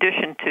doing an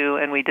addition to,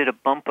 and we did a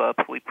bump up.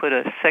 We put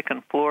a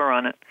second floor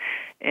on it,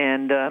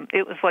 and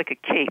it was like a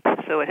cape.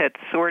 So it had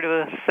sort of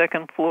a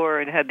second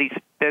floor. It had these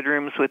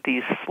bedrooms with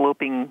these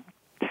sloping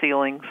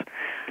ceilings.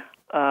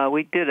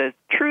 We did a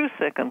true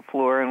second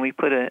floor, and we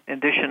put an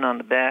addition on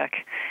the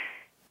back.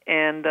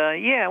 And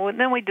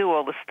then we do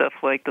all the stuff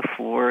like the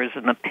floors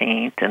and the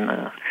paint and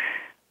the.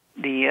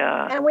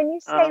 And when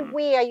you say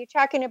we, are you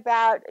talking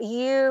about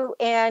you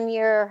and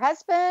your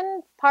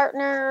husband,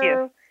 partner?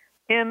 Yes,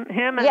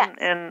 him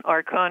and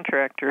our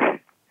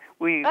contractor.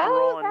 We're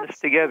all in this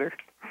together.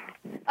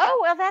 Oh,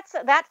 well,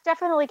 that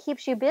definitely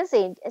keeps you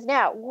busy.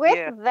 Now,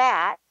 with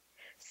that,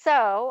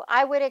 so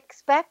I would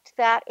expect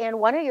that in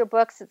one of your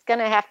books, it's going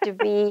to have to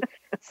be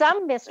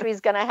some mystery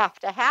is going to have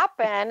to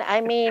happen.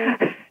 I mean,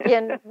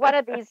 in one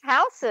of these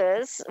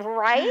houses,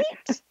 right?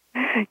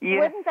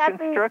 Yes,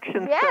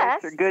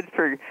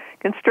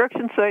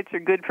 construction sites are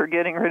good for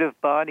getting rid of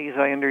bodies.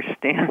 I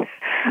understand.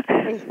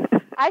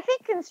 I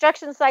think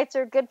construction sites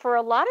are good for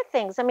a lot of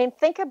things. I mean,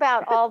 think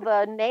about all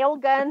the nail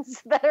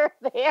guns that are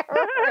there,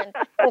 and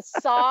the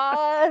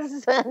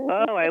saws. And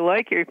I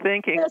like your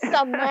thinking. The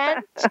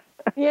cement.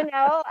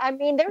 I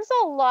mean, there's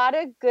a lot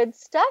of good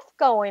stuff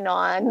going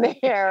on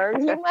there.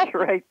 That's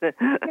right.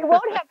 You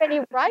won't have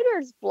any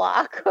writer's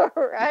block,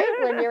 right,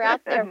 when you're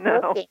out there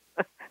working.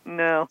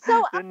 No,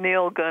 so, the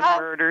nail gun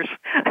murders.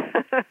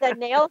 The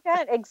nail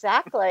gun,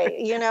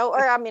 exactly.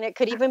 Or I mean, it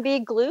could even be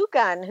glue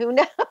gun. Who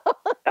knows?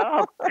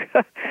 Oh,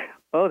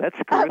 that's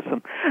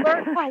gruesome.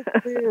 Burnt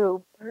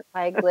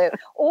by glue.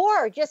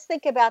 Or just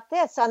think about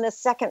this: on the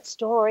second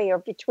story, or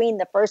between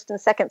the first and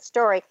second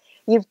story,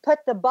 you've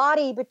put the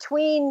body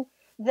between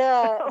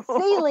the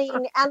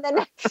ceiling and the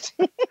next,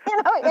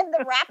 in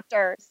the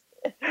rafters.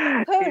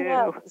 Who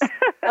knows?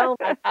 Oh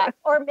my God!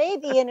 Or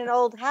maybe in an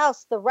old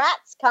house, the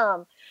rats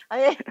come.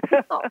 I mean,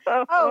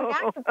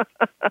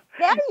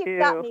 now you've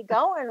got me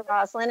going,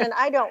 Roslyn. And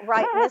I don't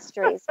write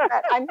mysteries,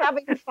 but I'm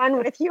having fun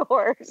with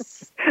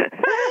yours.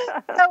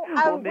 So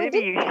we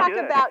didn't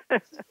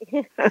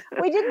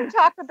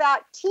talk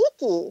about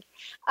Tikki.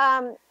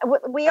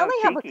 We only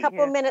have a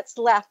couple minutes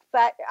left,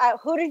 but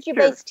who did you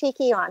base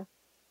Tikki on?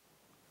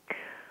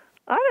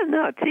 I don't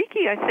know.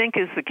 Tikki, I think,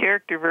 is the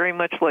character very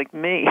much like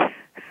me.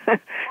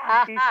 There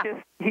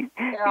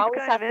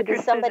always has to be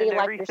somebody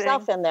like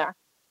yourself in there.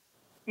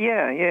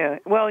 Yeah.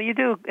 Well, you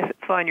do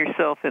find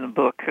yourself in a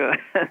book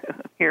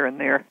here and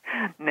there,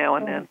 now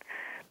and then.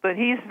 But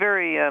he's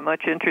very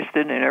much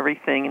interested in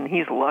everything, and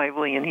he's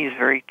lively, and he's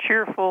very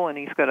cheerful, and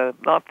he's got an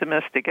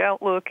optimistic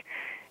outlook.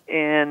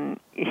 And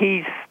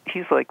he's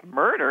like,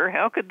 murder?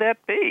 How could that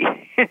be?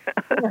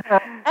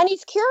 And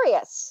he's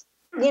curious.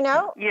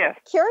 Yes.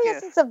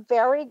 Curious is a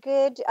very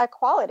good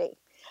quality.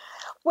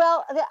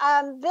 Well,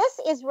 this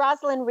is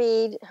Roslyn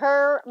Reid.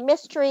 Her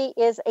mystery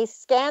is A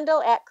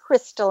Scandal at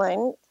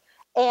Crystalline,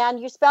 and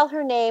you spell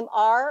her name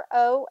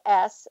Roslyn,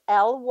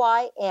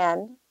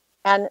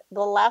 and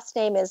the last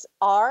name is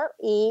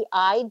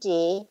Reid.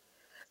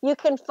 You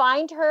can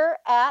find her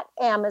at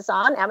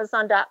Amazon,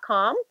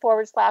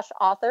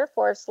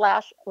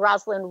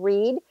 amazon.com/author/Roslyn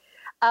Reid.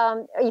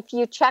 If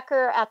you check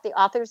her at the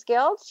Authors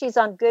Guild, she's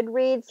on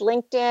Goodreads,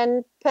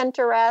 LinkedIn,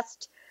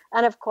 Pinterest,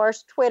 and of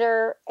course,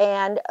 Twitter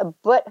and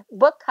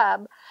Book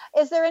Hub.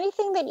 Is there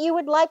anything that you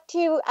would like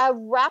to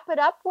wrap it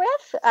up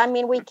with? I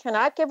mean, we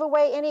cannot give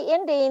away any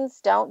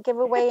endings. Don't give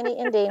away any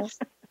endings.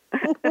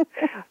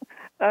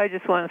 I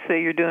just want to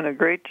say you're doing a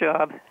great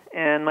job,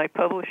 and my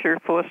publisher,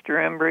 Foster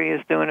Embry,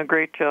 is doing a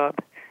great job.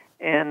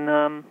 And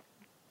I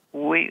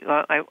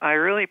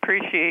really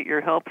appreciate your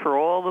help for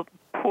all the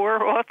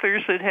poor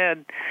authors that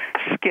had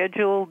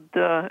scheduled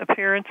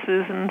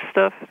appearances and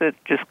stuff that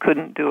just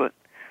couldn't do it.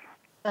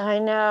 I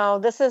know.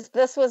 This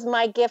was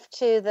my gift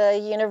to the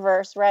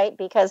universe, right?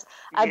 Because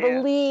I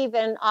believe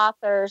in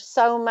authors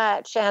so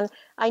much, and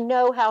I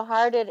know how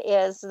hard it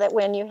is that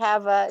when you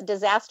have a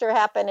disaster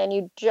happen and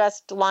you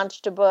just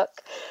launched a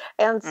book.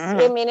 And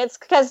I mean, it's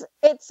because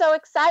it's so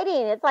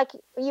exciting. It's like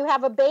you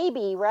have a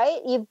baby, right?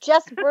 You've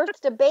just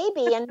birthed a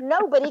baby and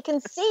nobody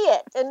can see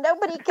it and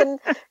nobody can,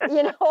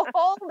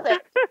 hold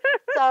it.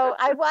 So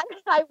I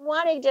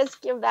want to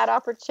just give that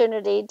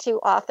opportunity to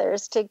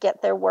authors to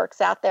get their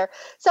works out there.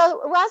 So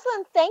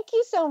Roslyn, thank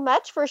you so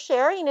much for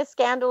sharing A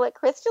Scandal at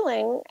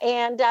Crystalline,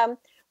 and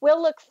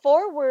we'll look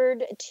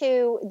forward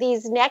to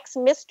these next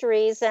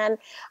mysteries, and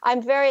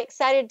I'm very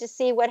excited to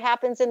see what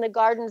happens in the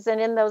gardens and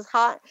in those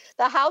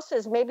the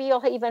houses. Maybe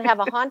you'll even have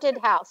a haunted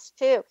house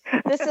too.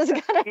 This is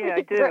going to be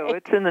I do. Great.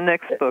 It's in the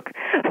next book.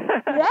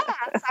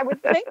 Yes, I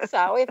would think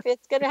so. If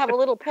it's going to have a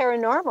little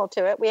paranormal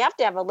to it, we have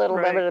to have a little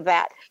bit of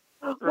that.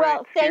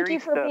 Well, thank you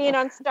for being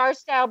on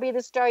StarStyle, Be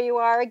the Star You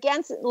Are.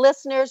 Again,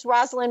 listeners,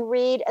 Roslyn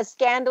Reid, A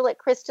Scandal at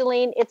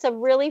Crystalline. It's a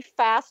really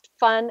fast,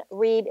 fun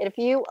read. If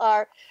you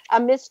are a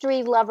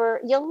mystery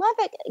lover, you'll love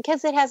it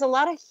because it has a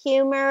lot of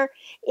humor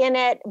in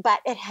it, but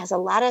it has a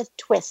lot of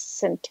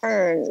twists and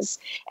turns.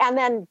 And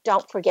then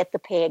don't forget the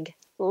pig.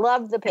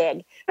 Love the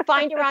pig.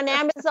 Find her on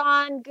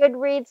Amazon,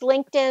 Goodreads,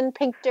 LinkedIn,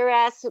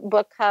 Pinterest,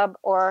 Book Hub,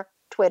 or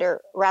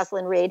Twitter,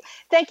 Roslyn Reid.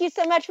 Thank you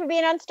so much for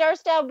being on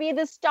StarStyle. Be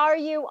the Star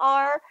You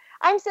Are.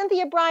 I'm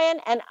Cynthia Brian,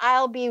 and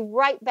I'll be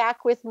right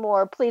back with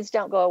more. Please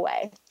don't go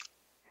away.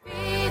 Be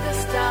the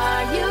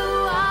star you are.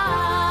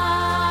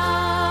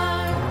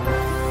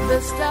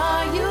 The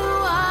star you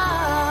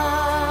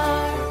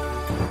are.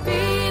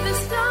 Be the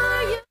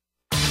star you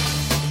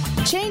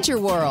are. Change your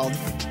world.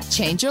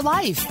 Change your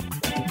life.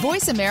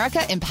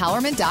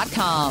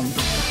 VoiceAmericaEmpowerment.com.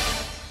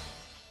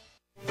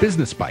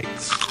 Business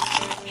Bites.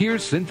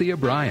 Here's Cynthia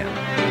Brian.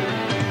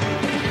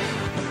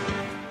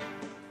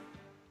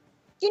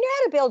 Do you know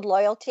how to build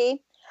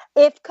loyalty?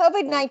 If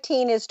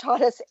COVID-19 has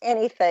taught us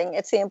anything,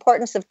 it's the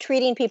importance of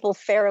treating people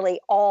fairly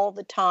all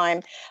the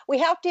time. We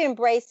have to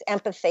embrace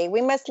empathy.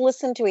 We must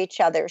listen to each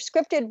other.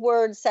 Scripted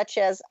words such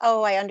as,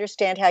 oh, I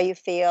understand how you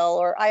feel,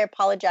 or I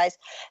apologize,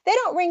 they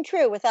don't ring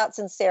true without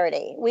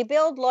sincerity. We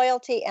build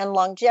loyalty and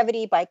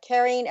longevity by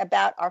caring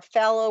about our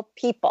fellow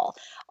people,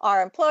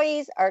 our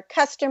employees, our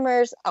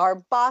customers, our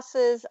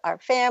bosses, our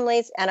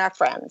families, and our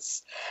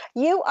friends.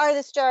 You are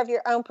the star of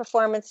your own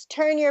performance.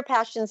 Turn your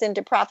passions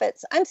into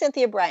profits. I'm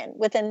Cynthia Brian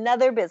with another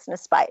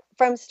business bite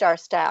from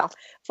StarStyle.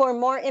 For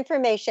more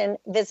information,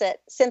 visit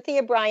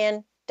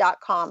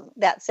CynthiaBrian.com.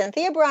 That's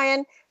Cynthia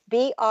Brian,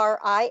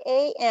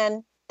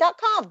 BRIAN.com.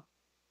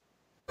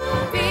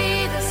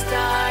 Be the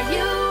star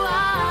you are.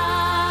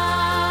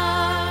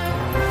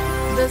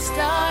 The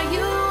star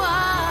you are.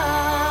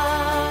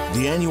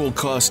 The annual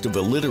cost of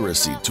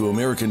illiteracy to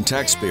American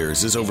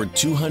taxpayers is over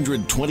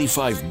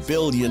 $225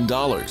 billion.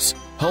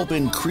 Help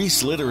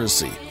increase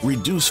literacy,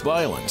 reduce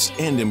violence,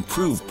 and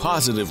improve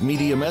positive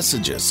media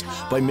messages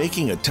by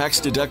making a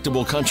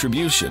tax-deductible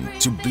contribution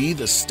to Be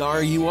the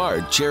Star You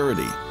Are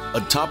charity.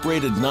 A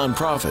top-rated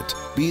nonprofit,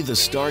 Be the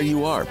Star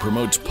You Are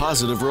promotes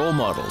positive role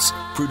models,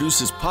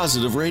 produces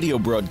positive radio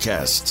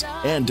broadcasts,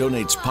 and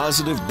donates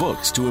positive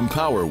books to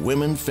empower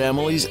women,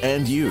 families,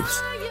 and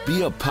youth.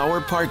 Be a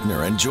power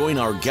partner and join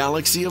our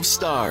galaxy of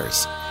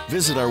stars.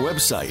 Visit our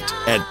website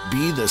at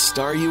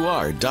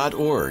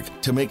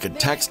BeTheStarYouAre.org to make a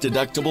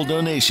tax-deductible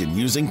donation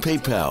using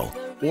PayPal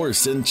or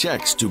send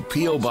checks to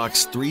P.O.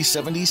 Box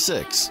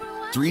 376,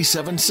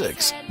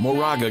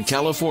 Moraga,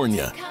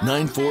 California,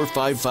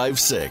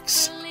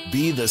 94556.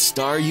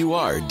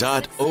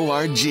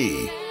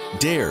 BeTheStarYouAre.org.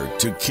 Dare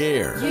to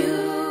care. You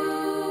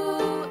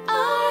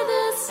are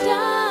the star.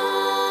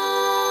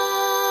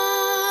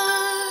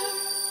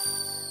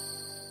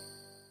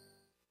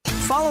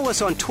 Follow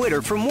us on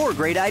Twitter for more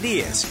great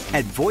ideas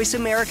at Voice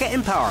America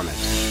Empowerment.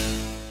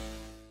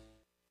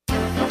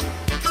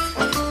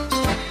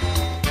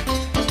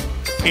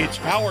 It's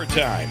power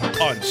time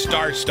on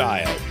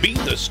StarStyle. Be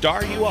the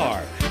star you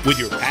are with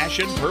your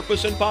passion,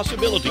 purpose, and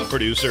possibility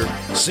producer,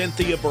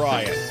 Cynthia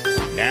Brian.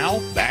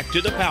 Now, back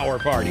to the power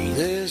party.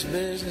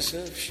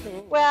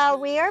 Well,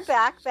 we are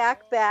back.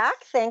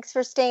 Thanks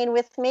for staying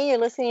with me. You're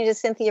listening to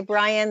Cynthia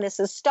Brian. This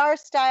is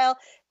StarStyle.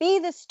 Be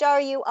the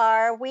star you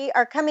are. We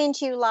are coming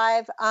to you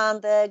live on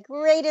the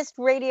greatest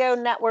radio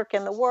network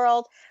in the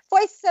world,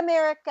 Voice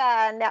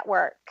America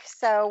Network.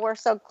 So we're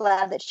so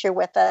glad that you're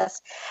with us.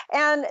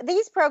 And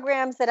these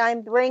programs that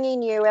I'm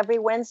bringing you every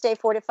Wednesday,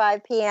 4 to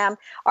 5 p.m.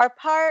 are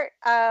part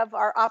of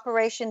our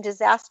Operation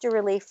Disaster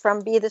Relief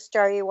from Be the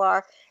Star You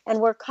Are. And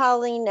we're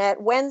calling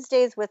it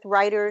Wednesdays with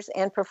Writers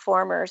and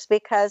Performers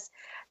because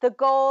the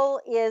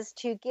goal is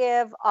to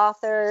give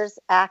authors,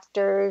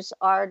 actors,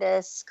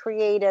 artists,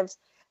 creatives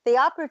the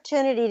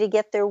opportunity to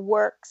get their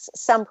works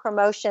some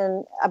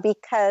promotion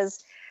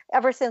because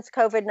ever since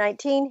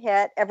COVID-19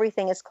 hit,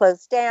 everything is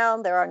closed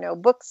down. There are no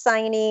book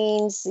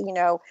signings. You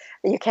know,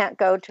 you can't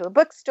go to a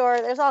bookstore.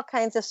 There's all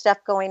kinds of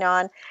stuff going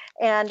on.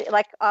 And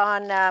like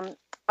on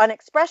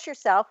Express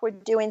Yourself, we're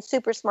doing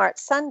Super Smart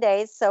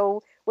Sundays.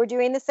 So we're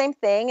doing the same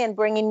thing and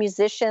bringing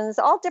musicians,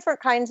 all different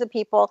kinds of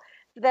people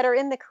that are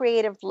in the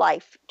creative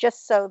life,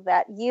 just so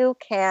that you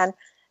can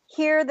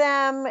hear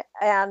them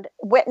and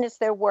witness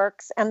their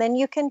works, and then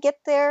you can get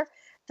their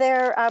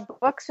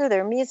books or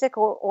their music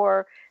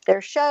or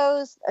their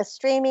shows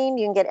streaming.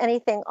 You can get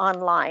anything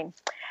online.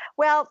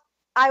 Well,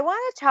 I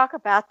want to talk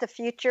about the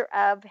future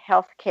of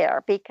healthcare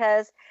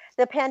because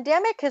the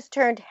pandemic has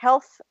turned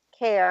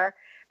healthcare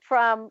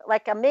from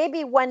like a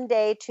maybe one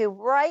day to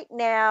right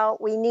now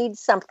we need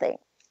something.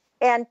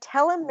 And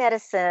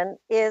telemedicine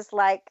is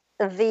like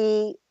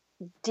the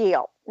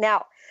deal.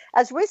 Now,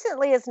 as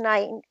recently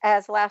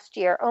as last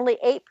year, only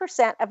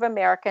 8% of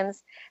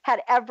Americans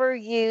had ever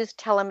used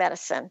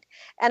telemedicine.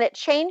 And it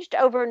changed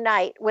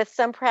overnight with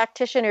some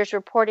practitioners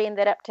reporting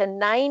that up to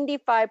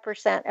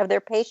 95% of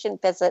their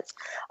patient visits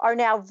are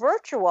now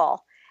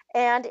virtual.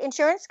 And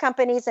insurance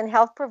companies and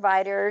health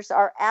providers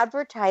are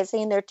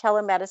advertising their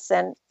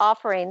telemedicine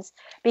offerings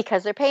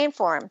because they're paying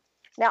for them.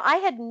 Now, I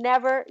had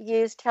never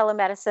used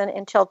telemedicine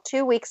until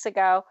 2 weeks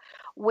ago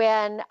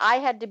when I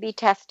had to be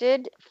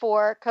tested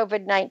for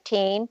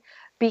COVID-19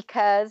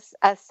 because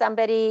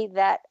somebody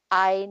that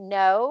I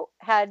know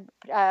had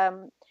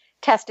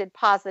tested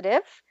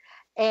positive,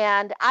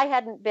 and I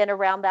hadn't been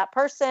around that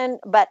person,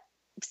 but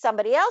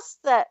somebody else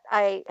that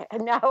I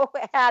know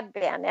had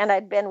been, and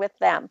I'd been with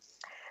them.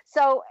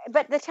 So,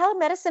 but the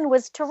telemedicine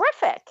was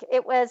terrific.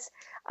 It was,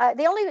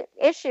 the only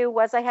issue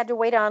was I had to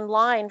wait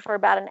online for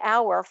about an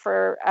hour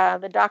for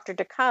the doctor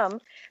to come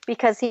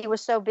because he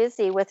was so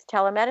busy with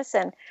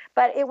telemedicine.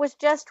 But it was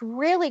just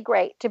really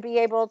great to be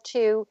able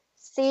to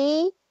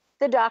see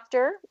the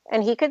doctor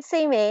and he could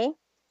see me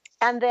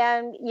and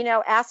then, you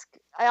know, ask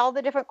all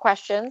the different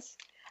questions.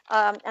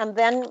 And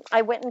then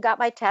I went and got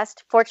my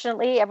test.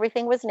 Fortunately,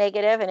 everything was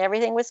negative and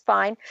everything was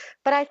fine.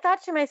 But I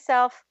thought to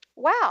myself,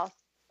 wow,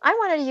 I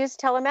want to use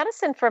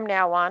telemedicine from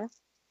now on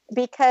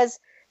because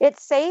it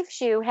saves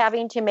you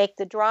having to make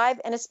the drive.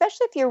 And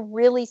especially if you're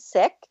really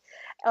sick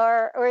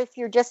or if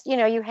you're just,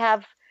 you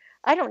have,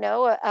 I don't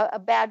know, a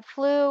bad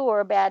flu or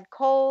a bad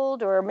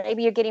cold, or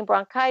maybe you're getting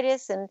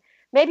bronchitis and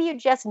maybe you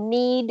just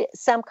need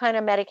some kind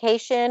of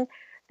medication,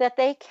 that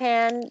they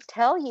can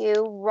tell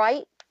you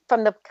right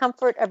from the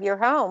comfort of your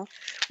home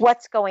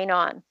what's going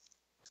on.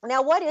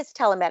 Now, what is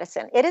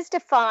telemedicine? It is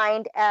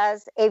defined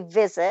as a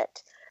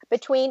visit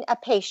between a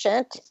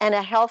patient and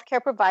a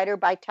healthcare provider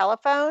by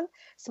telephone,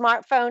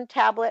 smartphone,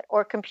 tablet,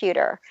 or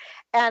computer.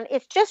 And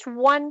it's just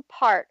one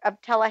part of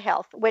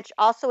telehealth, which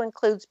also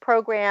includes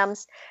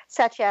programs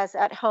such as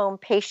at-home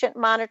patient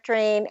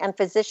monitoring and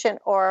physician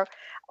or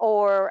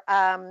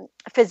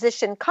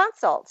physician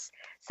consults.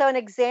 So an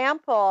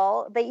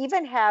example, they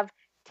even have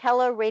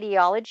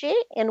teleradiology,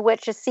 in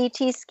which a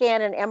CT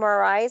scan and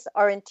MRIs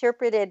are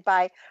interpreted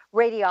by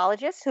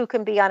radiologists who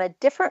can be on a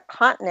different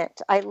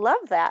continent. I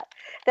love that,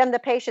 than the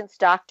patient's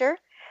doctor.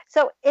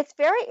 So it's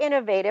very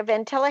innovative,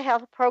 and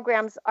telehealth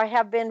programs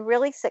have been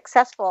really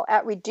successful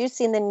at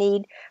reducing the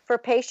need for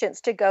patients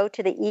to go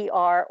to the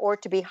ER or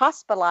to be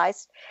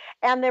hospitalized.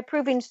 And they're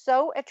proving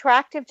so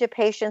attractive to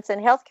patients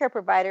and healthcare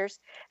providers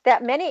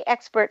that many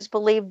experts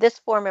believe this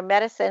form of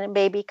medicine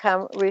may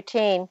become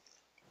routine.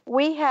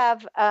 We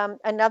have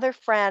another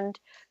friend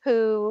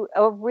who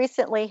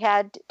recently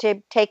had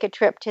to take a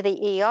trip to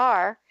the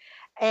ER,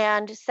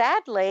 and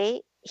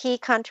sadly, he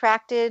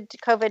contracted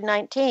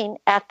COVID-19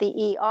 at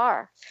the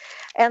ER.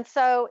 And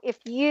so if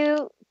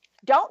you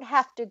don't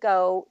have to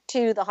go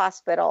to the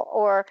hospital,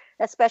 or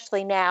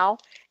especially now,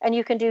 and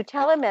you can do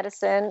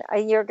telemedicine,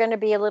 you're going to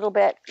be a little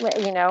bit,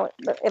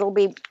 it'll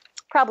be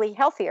probably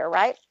healthier,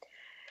 right?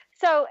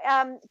 So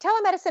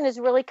telemedicine is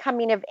really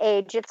coming of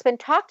age. It's been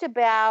talked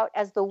about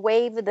as the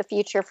wave of the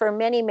future for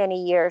many,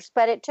 many years,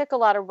 but it took a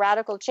lot of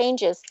radical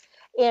changes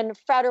in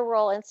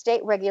federal and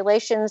state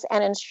regulations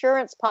and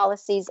insurance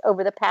policies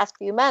over the past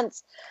few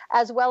months,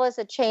 as well as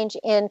a change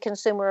in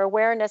consumer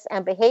awareness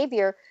and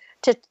behavior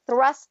to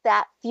thrust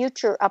that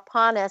future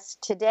upon us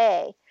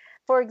today.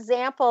 For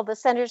example, the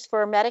Centers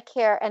for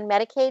Medicare and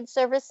Medicaid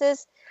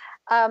Services,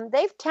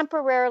 they've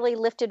temporarily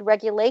lifted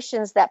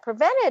regulations that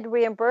prevented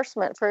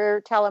reimbursement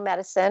for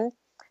telemedicine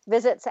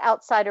visits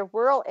outside of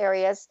rural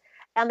areas,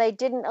 and they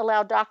didn't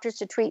allow doctors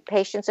to treat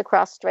patients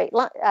across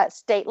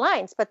state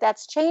lines, but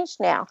that's changed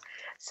now.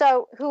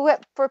 So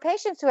for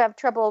patients who have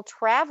trouble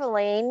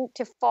traveling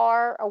to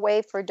far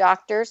away for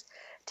doctors,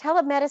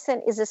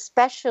 telemedicine is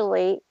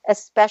especially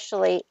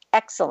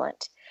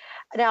excellent.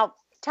 Now,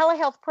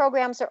 telehealth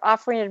programs are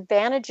offering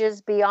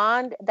advantages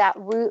beyond that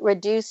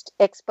reduced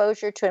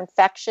exposure to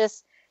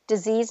infectious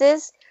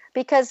diseases,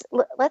 because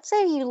let's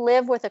say you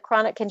live with a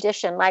chronic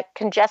condition like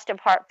congestive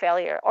heart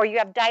failure, or you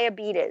have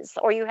diabetes,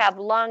 or you have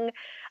lung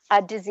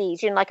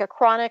disease, like a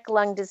chronic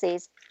lung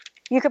disease.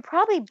 You could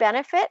probably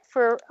benefit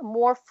for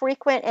more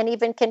frequent and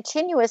even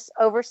continuous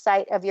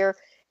oversight of your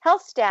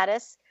health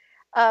status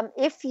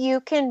if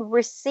you can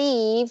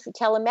receive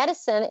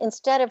telemedicine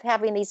instead of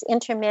having these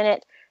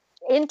intermittent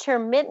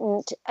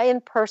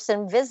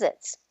in-person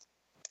visits.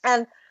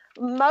 And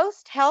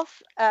most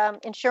health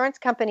insurance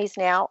companies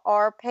now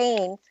are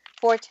paying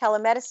for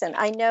telemedicine.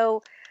 I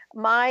know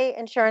my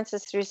insurance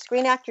is through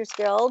Screen Actors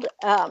Guild,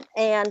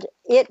 and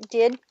it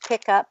did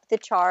pick up the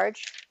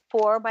charge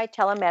for my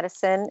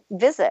telemedicine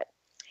visit.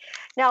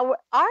 Now,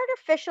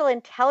 artificial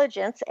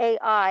intelligence,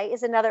 AI,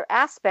 is another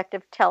aspect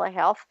of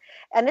telehealth,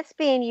 and it's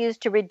being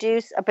used to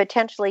reduce a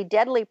potentially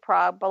deadly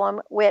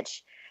problem,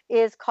 which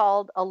is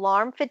called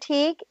alarm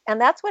fatigue.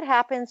 And that's what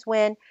happens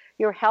when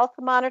your health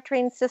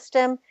monitoring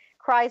system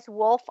cries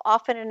wolf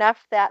often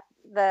enough that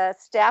the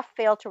staff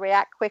fail to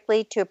react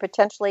quickly to a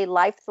potentially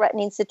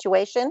life-threatening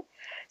situation.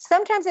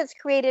 Sometimes it's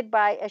created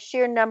by a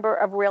sheer number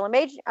of real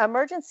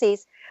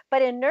emergencies,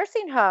 but in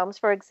nursing homes,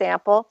 for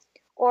example,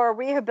 or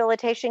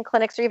rehabilitation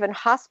clinics, or even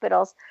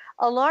hospitals,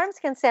 alarms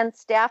can send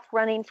staff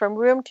running from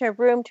room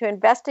to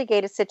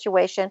investigate a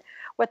situation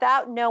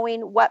without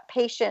knowing what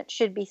patient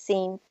should be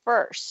seen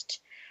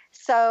first.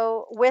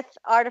 So with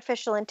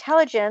artificial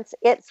intelligence,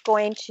 it's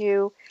going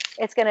to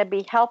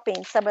be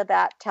helping some of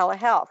that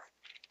telehealth.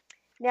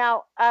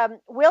 Now,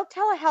 will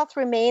telehealth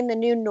remain the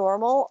new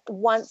normal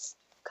once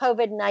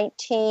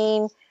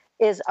COVID-19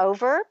 is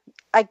over?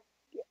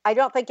 I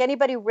don't think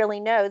anybody really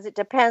knows. It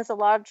depends a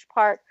large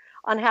part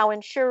on how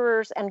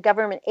insurers and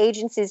government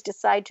agencies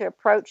decide to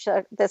approach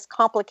this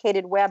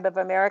complicated web of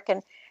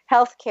American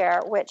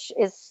healthcare, which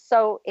is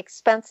so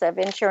expensive.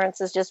 Insurance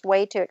is just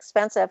way too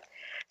expensive.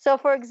 So,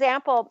 for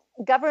example,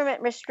 government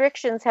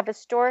restrictions have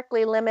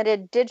historically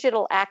limited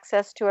digital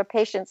access to a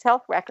patient's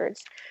health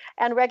records,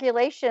 and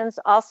regulations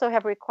also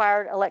have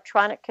required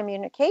electronic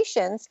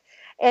communications,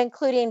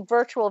 including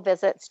virtual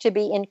visits, to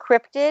be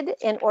encrypted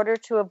in order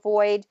to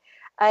avoid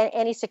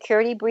any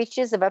security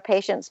breaches of a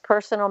patient's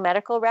personal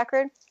medical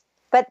record.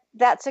 But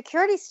that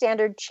security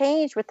standard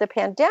changed with the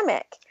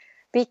pandemic,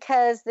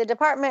 because the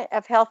Department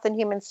of Health and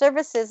Human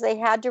Services, they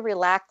had to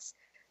relax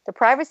the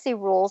privacy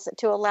rules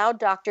to allow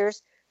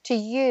doctors to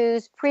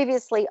use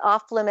previously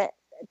off-limit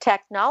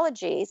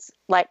technologies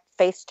like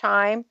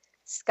FaceTime,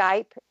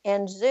 Skype,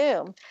 and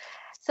Zoom.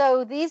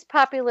 So these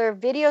popular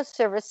video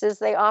services,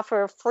 they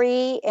offer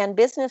free and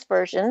business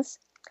versions,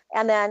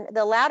 and then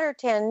the latter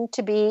tend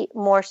to be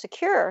more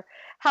secure.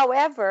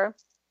 However,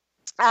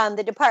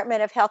 the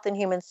Department of Health and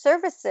Human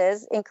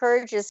Services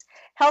encourages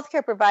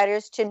healthcare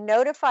providers to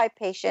notify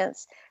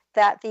patients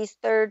that these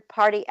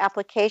third-party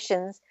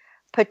applications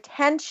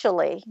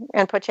potentially,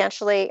 I'm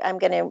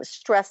going to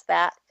stress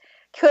that,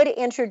 could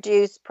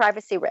introduce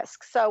privacy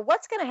risks. So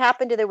what's going to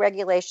happen to the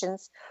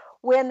regulations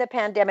when the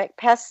pandemic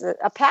passes?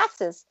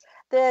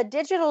 The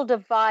digital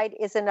divide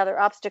is another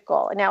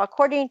obstacle. Now,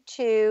 according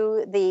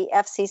to the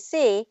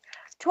FCC,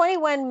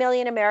 21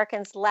 million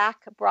Americans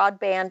lack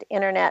broadband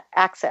internet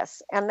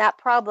access, and that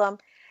problem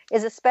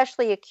is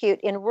especially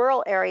acute in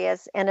rural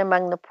areas and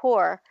among the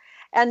poor.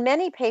 And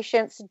many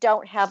patients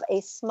don't have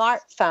a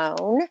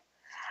smartphone,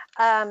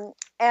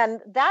 and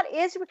that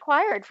is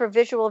required for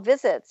visual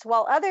visits,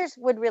 while others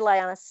would rely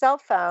on a cell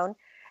phone,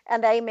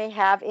 and they may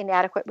have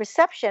inadequate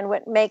reception,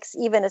 which makes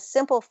even a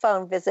simple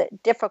phone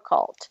visit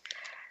difficult.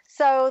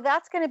 So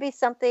that's going to be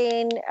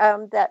something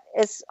that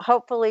is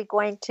hopefully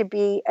going to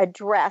be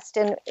addressed,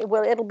 and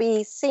it'll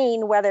be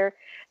seen whether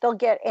they'll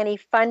get any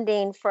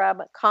funding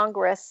from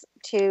Congress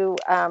to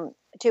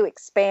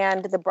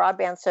expand the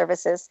broadband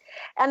services.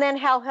 And then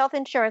how health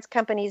insurance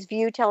companies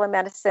view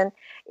telemedicine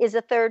is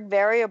a third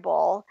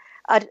variable.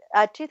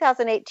 A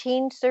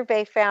 2018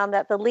 survey found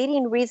that the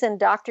leading reason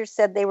doctors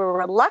said they were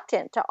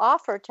reluctant to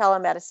offer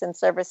telemedicine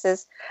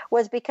services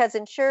was because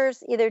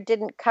insurers either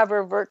didn't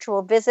cover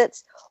virtual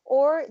visits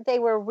or they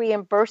were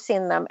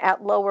reimbursing them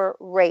at lower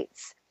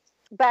rates.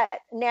 But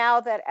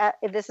now that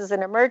this is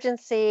an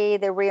emergency,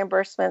 the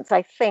reimbursements,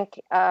 I think,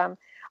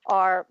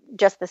 are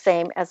just the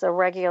same as a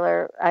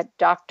regular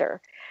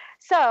doctor.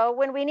 So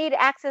when we need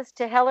access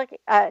to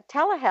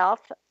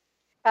telehealth,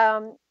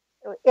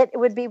 it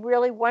would be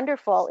really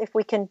wonderful if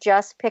we can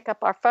just pick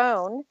up our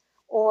phone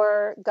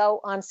or go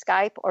on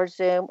Skype or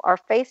Zoom or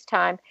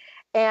FaceTime.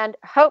 And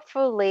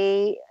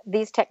hopefully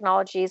these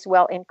technologies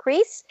will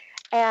increase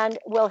and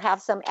we'll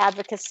have some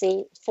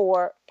advocacy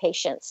for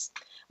patients.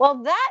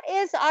 Well, that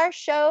is our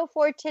show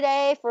for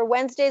today for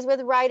Wednesdays with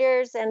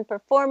Writers and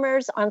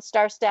Performers on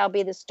StarStyle,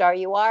 Be the Star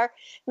You Are.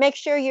 Make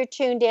sure you're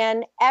tuned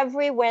in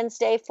every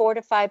Wednesday, 4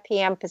 to 5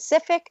 p.m.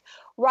 Pacific,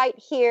 right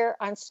here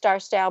on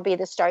StarStyle, Be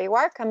the Star You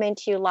Are, coming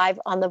to you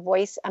live on the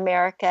Voice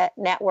America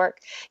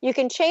Network. You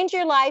can change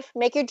your life,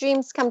 make your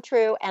dreams come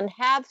true, and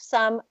have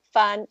some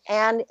fun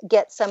and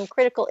get some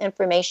critical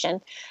information.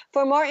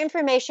 For more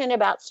information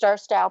about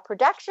StarStyle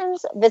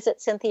Productions, visit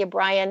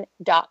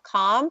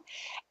CynthiaBrian.com.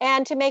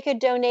 And to make a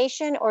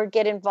donation or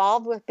get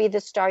involved with Be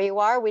the Star You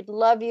Are, we'd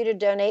love you to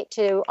donate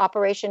to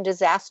Operation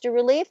Disaster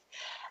Relief.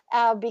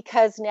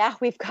 Because now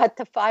we've got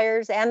the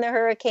fires and the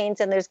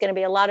hurricanes, and there's going to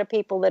be a lot of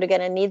people that are going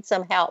to need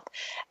some help.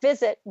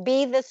 Visit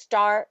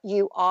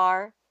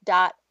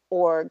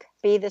BeTheStarYouAre.org,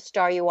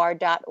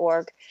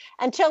 BeTheStarYouAre.org.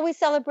 Until we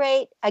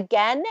celebrate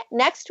again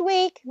next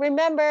week,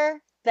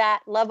 remember that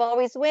love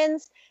always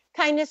wins,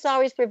 kindness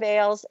always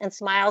prevails, and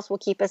smiles will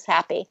keep us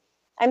happy.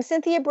 I'm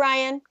Cynthia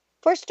Brian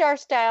for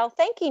StarStyle,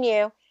 thanking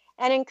you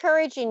and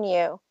encouraging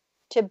you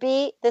to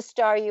be the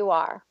star you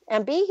are.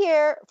 And be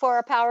here for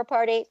our power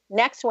party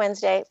next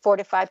Wednesday, 4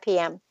 to 5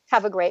 p.m.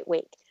 Have a great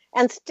week.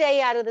 And stay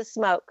out of the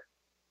smoke.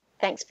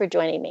 Thanks for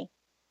joining me.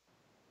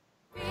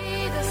 Be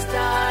the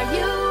star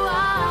you are.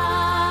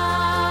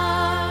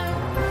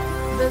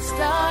 The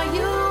star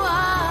you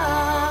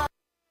are.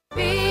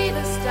 Be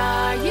the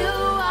star you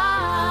are.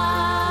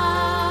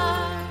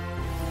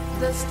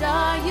 The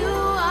star you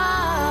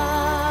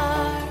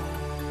are.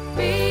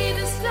 Be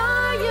the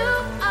star you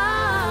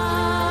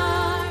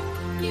are.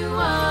 You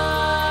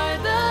are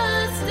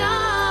the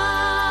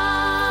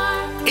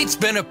star. It's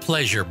been a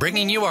pleasure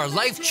bringing you our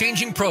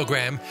life-changing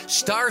program,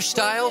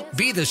 StarStyle,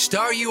 Be the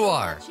Star You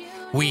Are.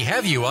 We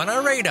have you on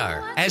our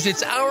radar, as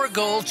it's our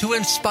goal to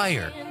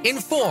inspire,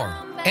 inform,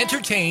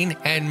 entertain,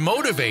 and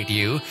motivate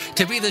you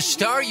to be the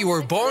star you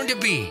were born to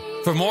be.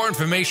 For more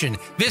information,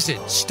 visit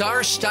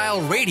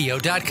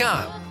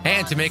StarStyleRadio.com.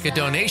 And to make a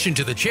donation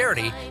to the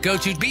charity, go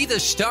to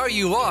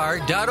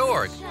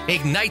BeTheStarYouAre.org.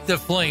 Ignite the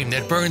flame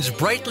that burns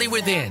brightly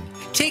within.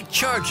 Take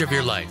charge of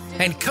your life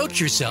and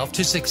coach yourself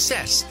to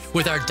success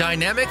with our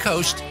dynamic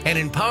host and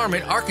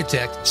empowerment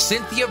architect,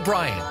 Cynthia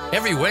Brian,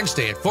 every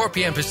Wednesday at 4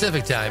 p.m.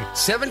 Pacific Time,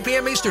 7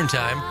 p.m. Eastern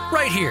Time,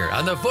 right here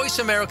on the Voice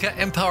America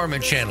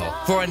Empowerment Channel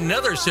for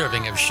another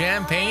serving of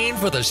champagne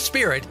for the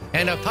spirit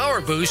and a power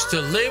boost to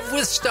live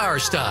with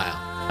StarStyle.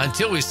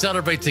 Until we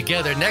celebrate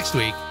together next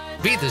week,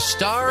 be the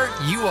star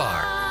you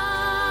are.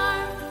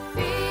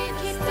 Keep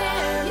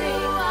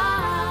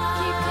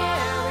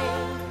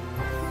caring,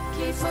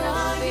 keep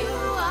loving.